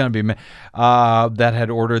 He's going to be mad. That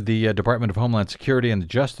had ordered the Department of Homeland Security and the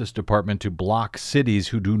Justice Department to block cities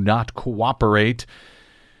who do not cooperate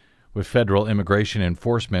with federal immigration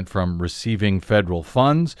enforcement from receiving federal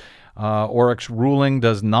funds. Oreck's ruling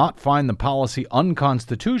does not find the policy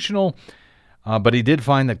unconstitutional, but he did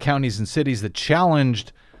find that counties and cities that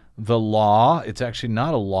challenged the law, it's actually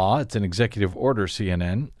not a law, it's an executive order,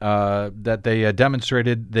 CNN, that they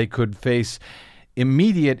demonstrated they could face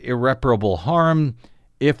immediate irreparable harm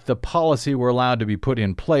if the policy were allowed to be put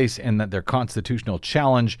in place, and that their constitutional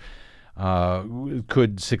challenge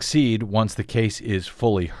could succeed once the case is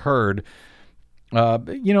fully heard.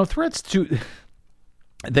 Threats to...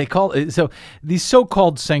 They call it, so these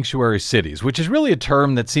so-called sanctuary cities, which is really a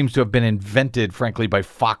term that seems to have been invented, frankly, by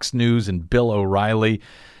Fox News and Bill O'Reilly.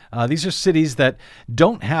 These are cities that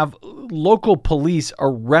don't have local police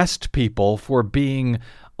arrest people for being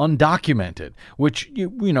undocumented, which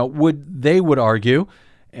they would argue,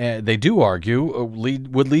 they do argue,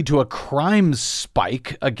 would lead to a crime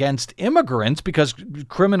spike against immigrants, because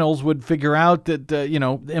criminals would figure out that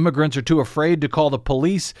immigrants are too afraid to call the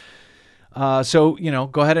police. So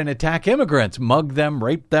go ahead and attack immigrants, mug them,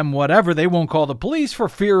 rape them, whatever. They won't call the police for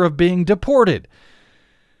fear of being deported.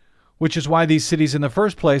 Which is why these cities in the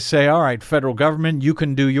first place say, all right, federal government, you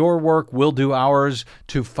can do your work, we'll do ours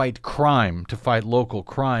to fight crime, to fight local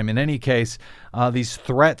crime. In any case, these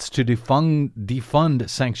threats to defund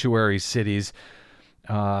sanctuary cities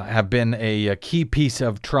have been a key piece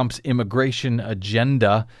of Trump's immigration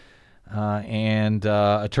agenda. And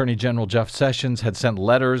Attorney General Jeff Sessions had sent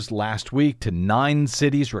letters last week to 9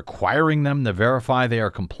 cities requiring them to verify they are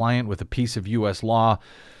compliant with a piece of U.S. law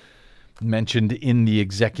mentioned in the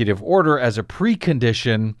executive order as a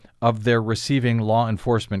precondition of their receiving law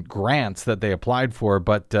enforcement grants that they applied for.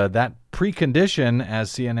 But that precondition,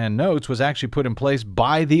 as CNN notes, was actually put in place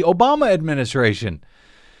by the Obama administration.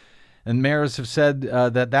 And mayors have said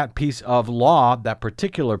that piece of law, that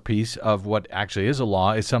particular piece of what actually is a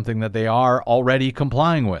law, is something that they are already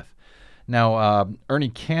complying with. Now, Ernie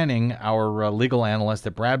Canning, our legal analyst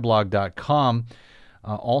at bradblog.com,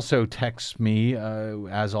 also texts me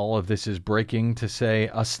as all of this is breaking to say,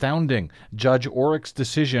 astounding. Judge Oreck's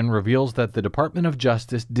decision reveals that the Department of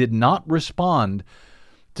Justice did not respond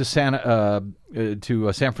to San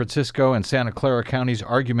Francisco and Santa Clara County's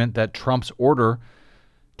argument that Trump's order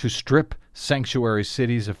to strip sanctuary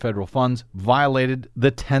cities of federal funds violated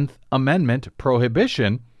the 10th Amendment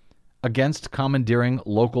prohibition against commandeering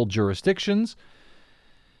local jurisdictions.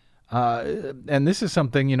 And this is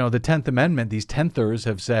something, the 10th Amendment, these tenthers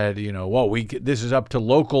have said, this is up to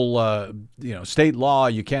local, state law.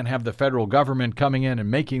 You can't have the federal government coming in and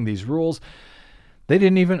making these rules. They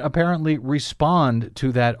didn't even apparently respond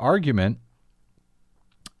to that argument.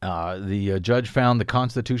 The judge found the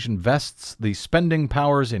Constitution vests the spending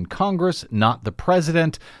powers in Congress, not the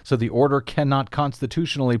president, so the order cannot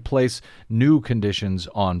constitutionally place new conditions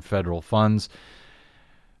on federal funds.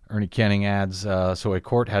 Ernie Canning adds, so a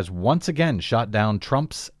court has once again shot down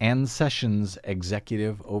Trump's and Sessions'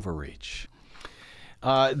 executive overreach.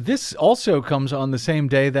 This also comes on the same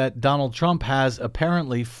day that Donald Trump has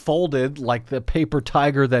apparently folded like the paper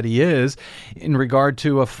tiger that he is in regard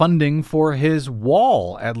to a funding for his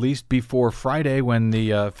wall, at least before Friday, when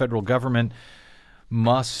the federal government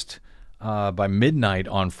must, by midnight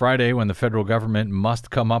on Friday, when the federal government must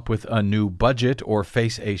come up with a new budget or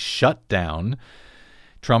face a shutdown.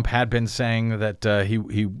 Trump had been saying that he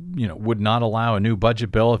would not allow a new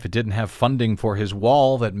budget bill if it didn't have funding for his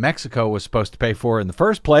wall that Mexico was supposed to pay for in the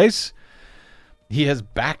first place. He has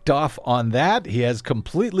backed off on that. He has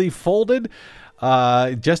completely folded,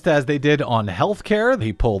 just as they did on health care.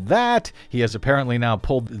 He pulled that. He has apparently now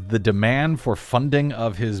pulled the demand for funding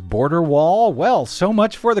of his border wall. Well, so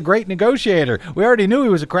much for the great negotiator. We already knew he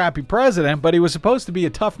was a crappy president, but he was supposed to be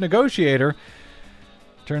a tough negotiator.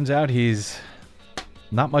 Turns out he's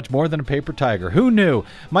not much more than a paper tiger. Who knew?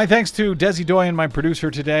 My thanks to Desi Doyen, my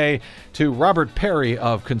producer today, to Robert Parry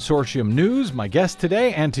of Consortium News, my guest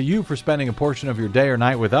today, and to you for spending a portion of your day or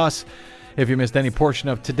night with us. If you missed any portion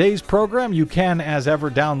of today's program, you can, as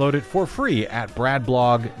ever, download it for free at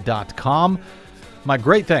bradblog.com. My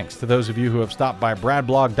great thanks to those of you who have stopped by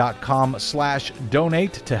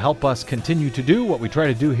bradblog.com/donate to help us continue to do what we try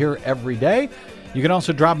to do here every day. You can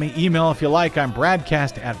also drop me email if you like. I'm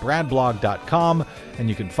bradcast@bradblog.com, and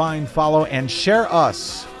you can find, follow, and share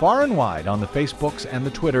us far and wide on the Facebooks and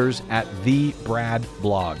the Twitters at The Brad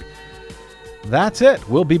Blog. That's it.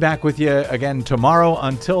 We'll be back with you again tomorrow.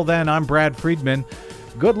 Until then, I'm Brad Friedman.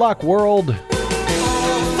 Good luck, world.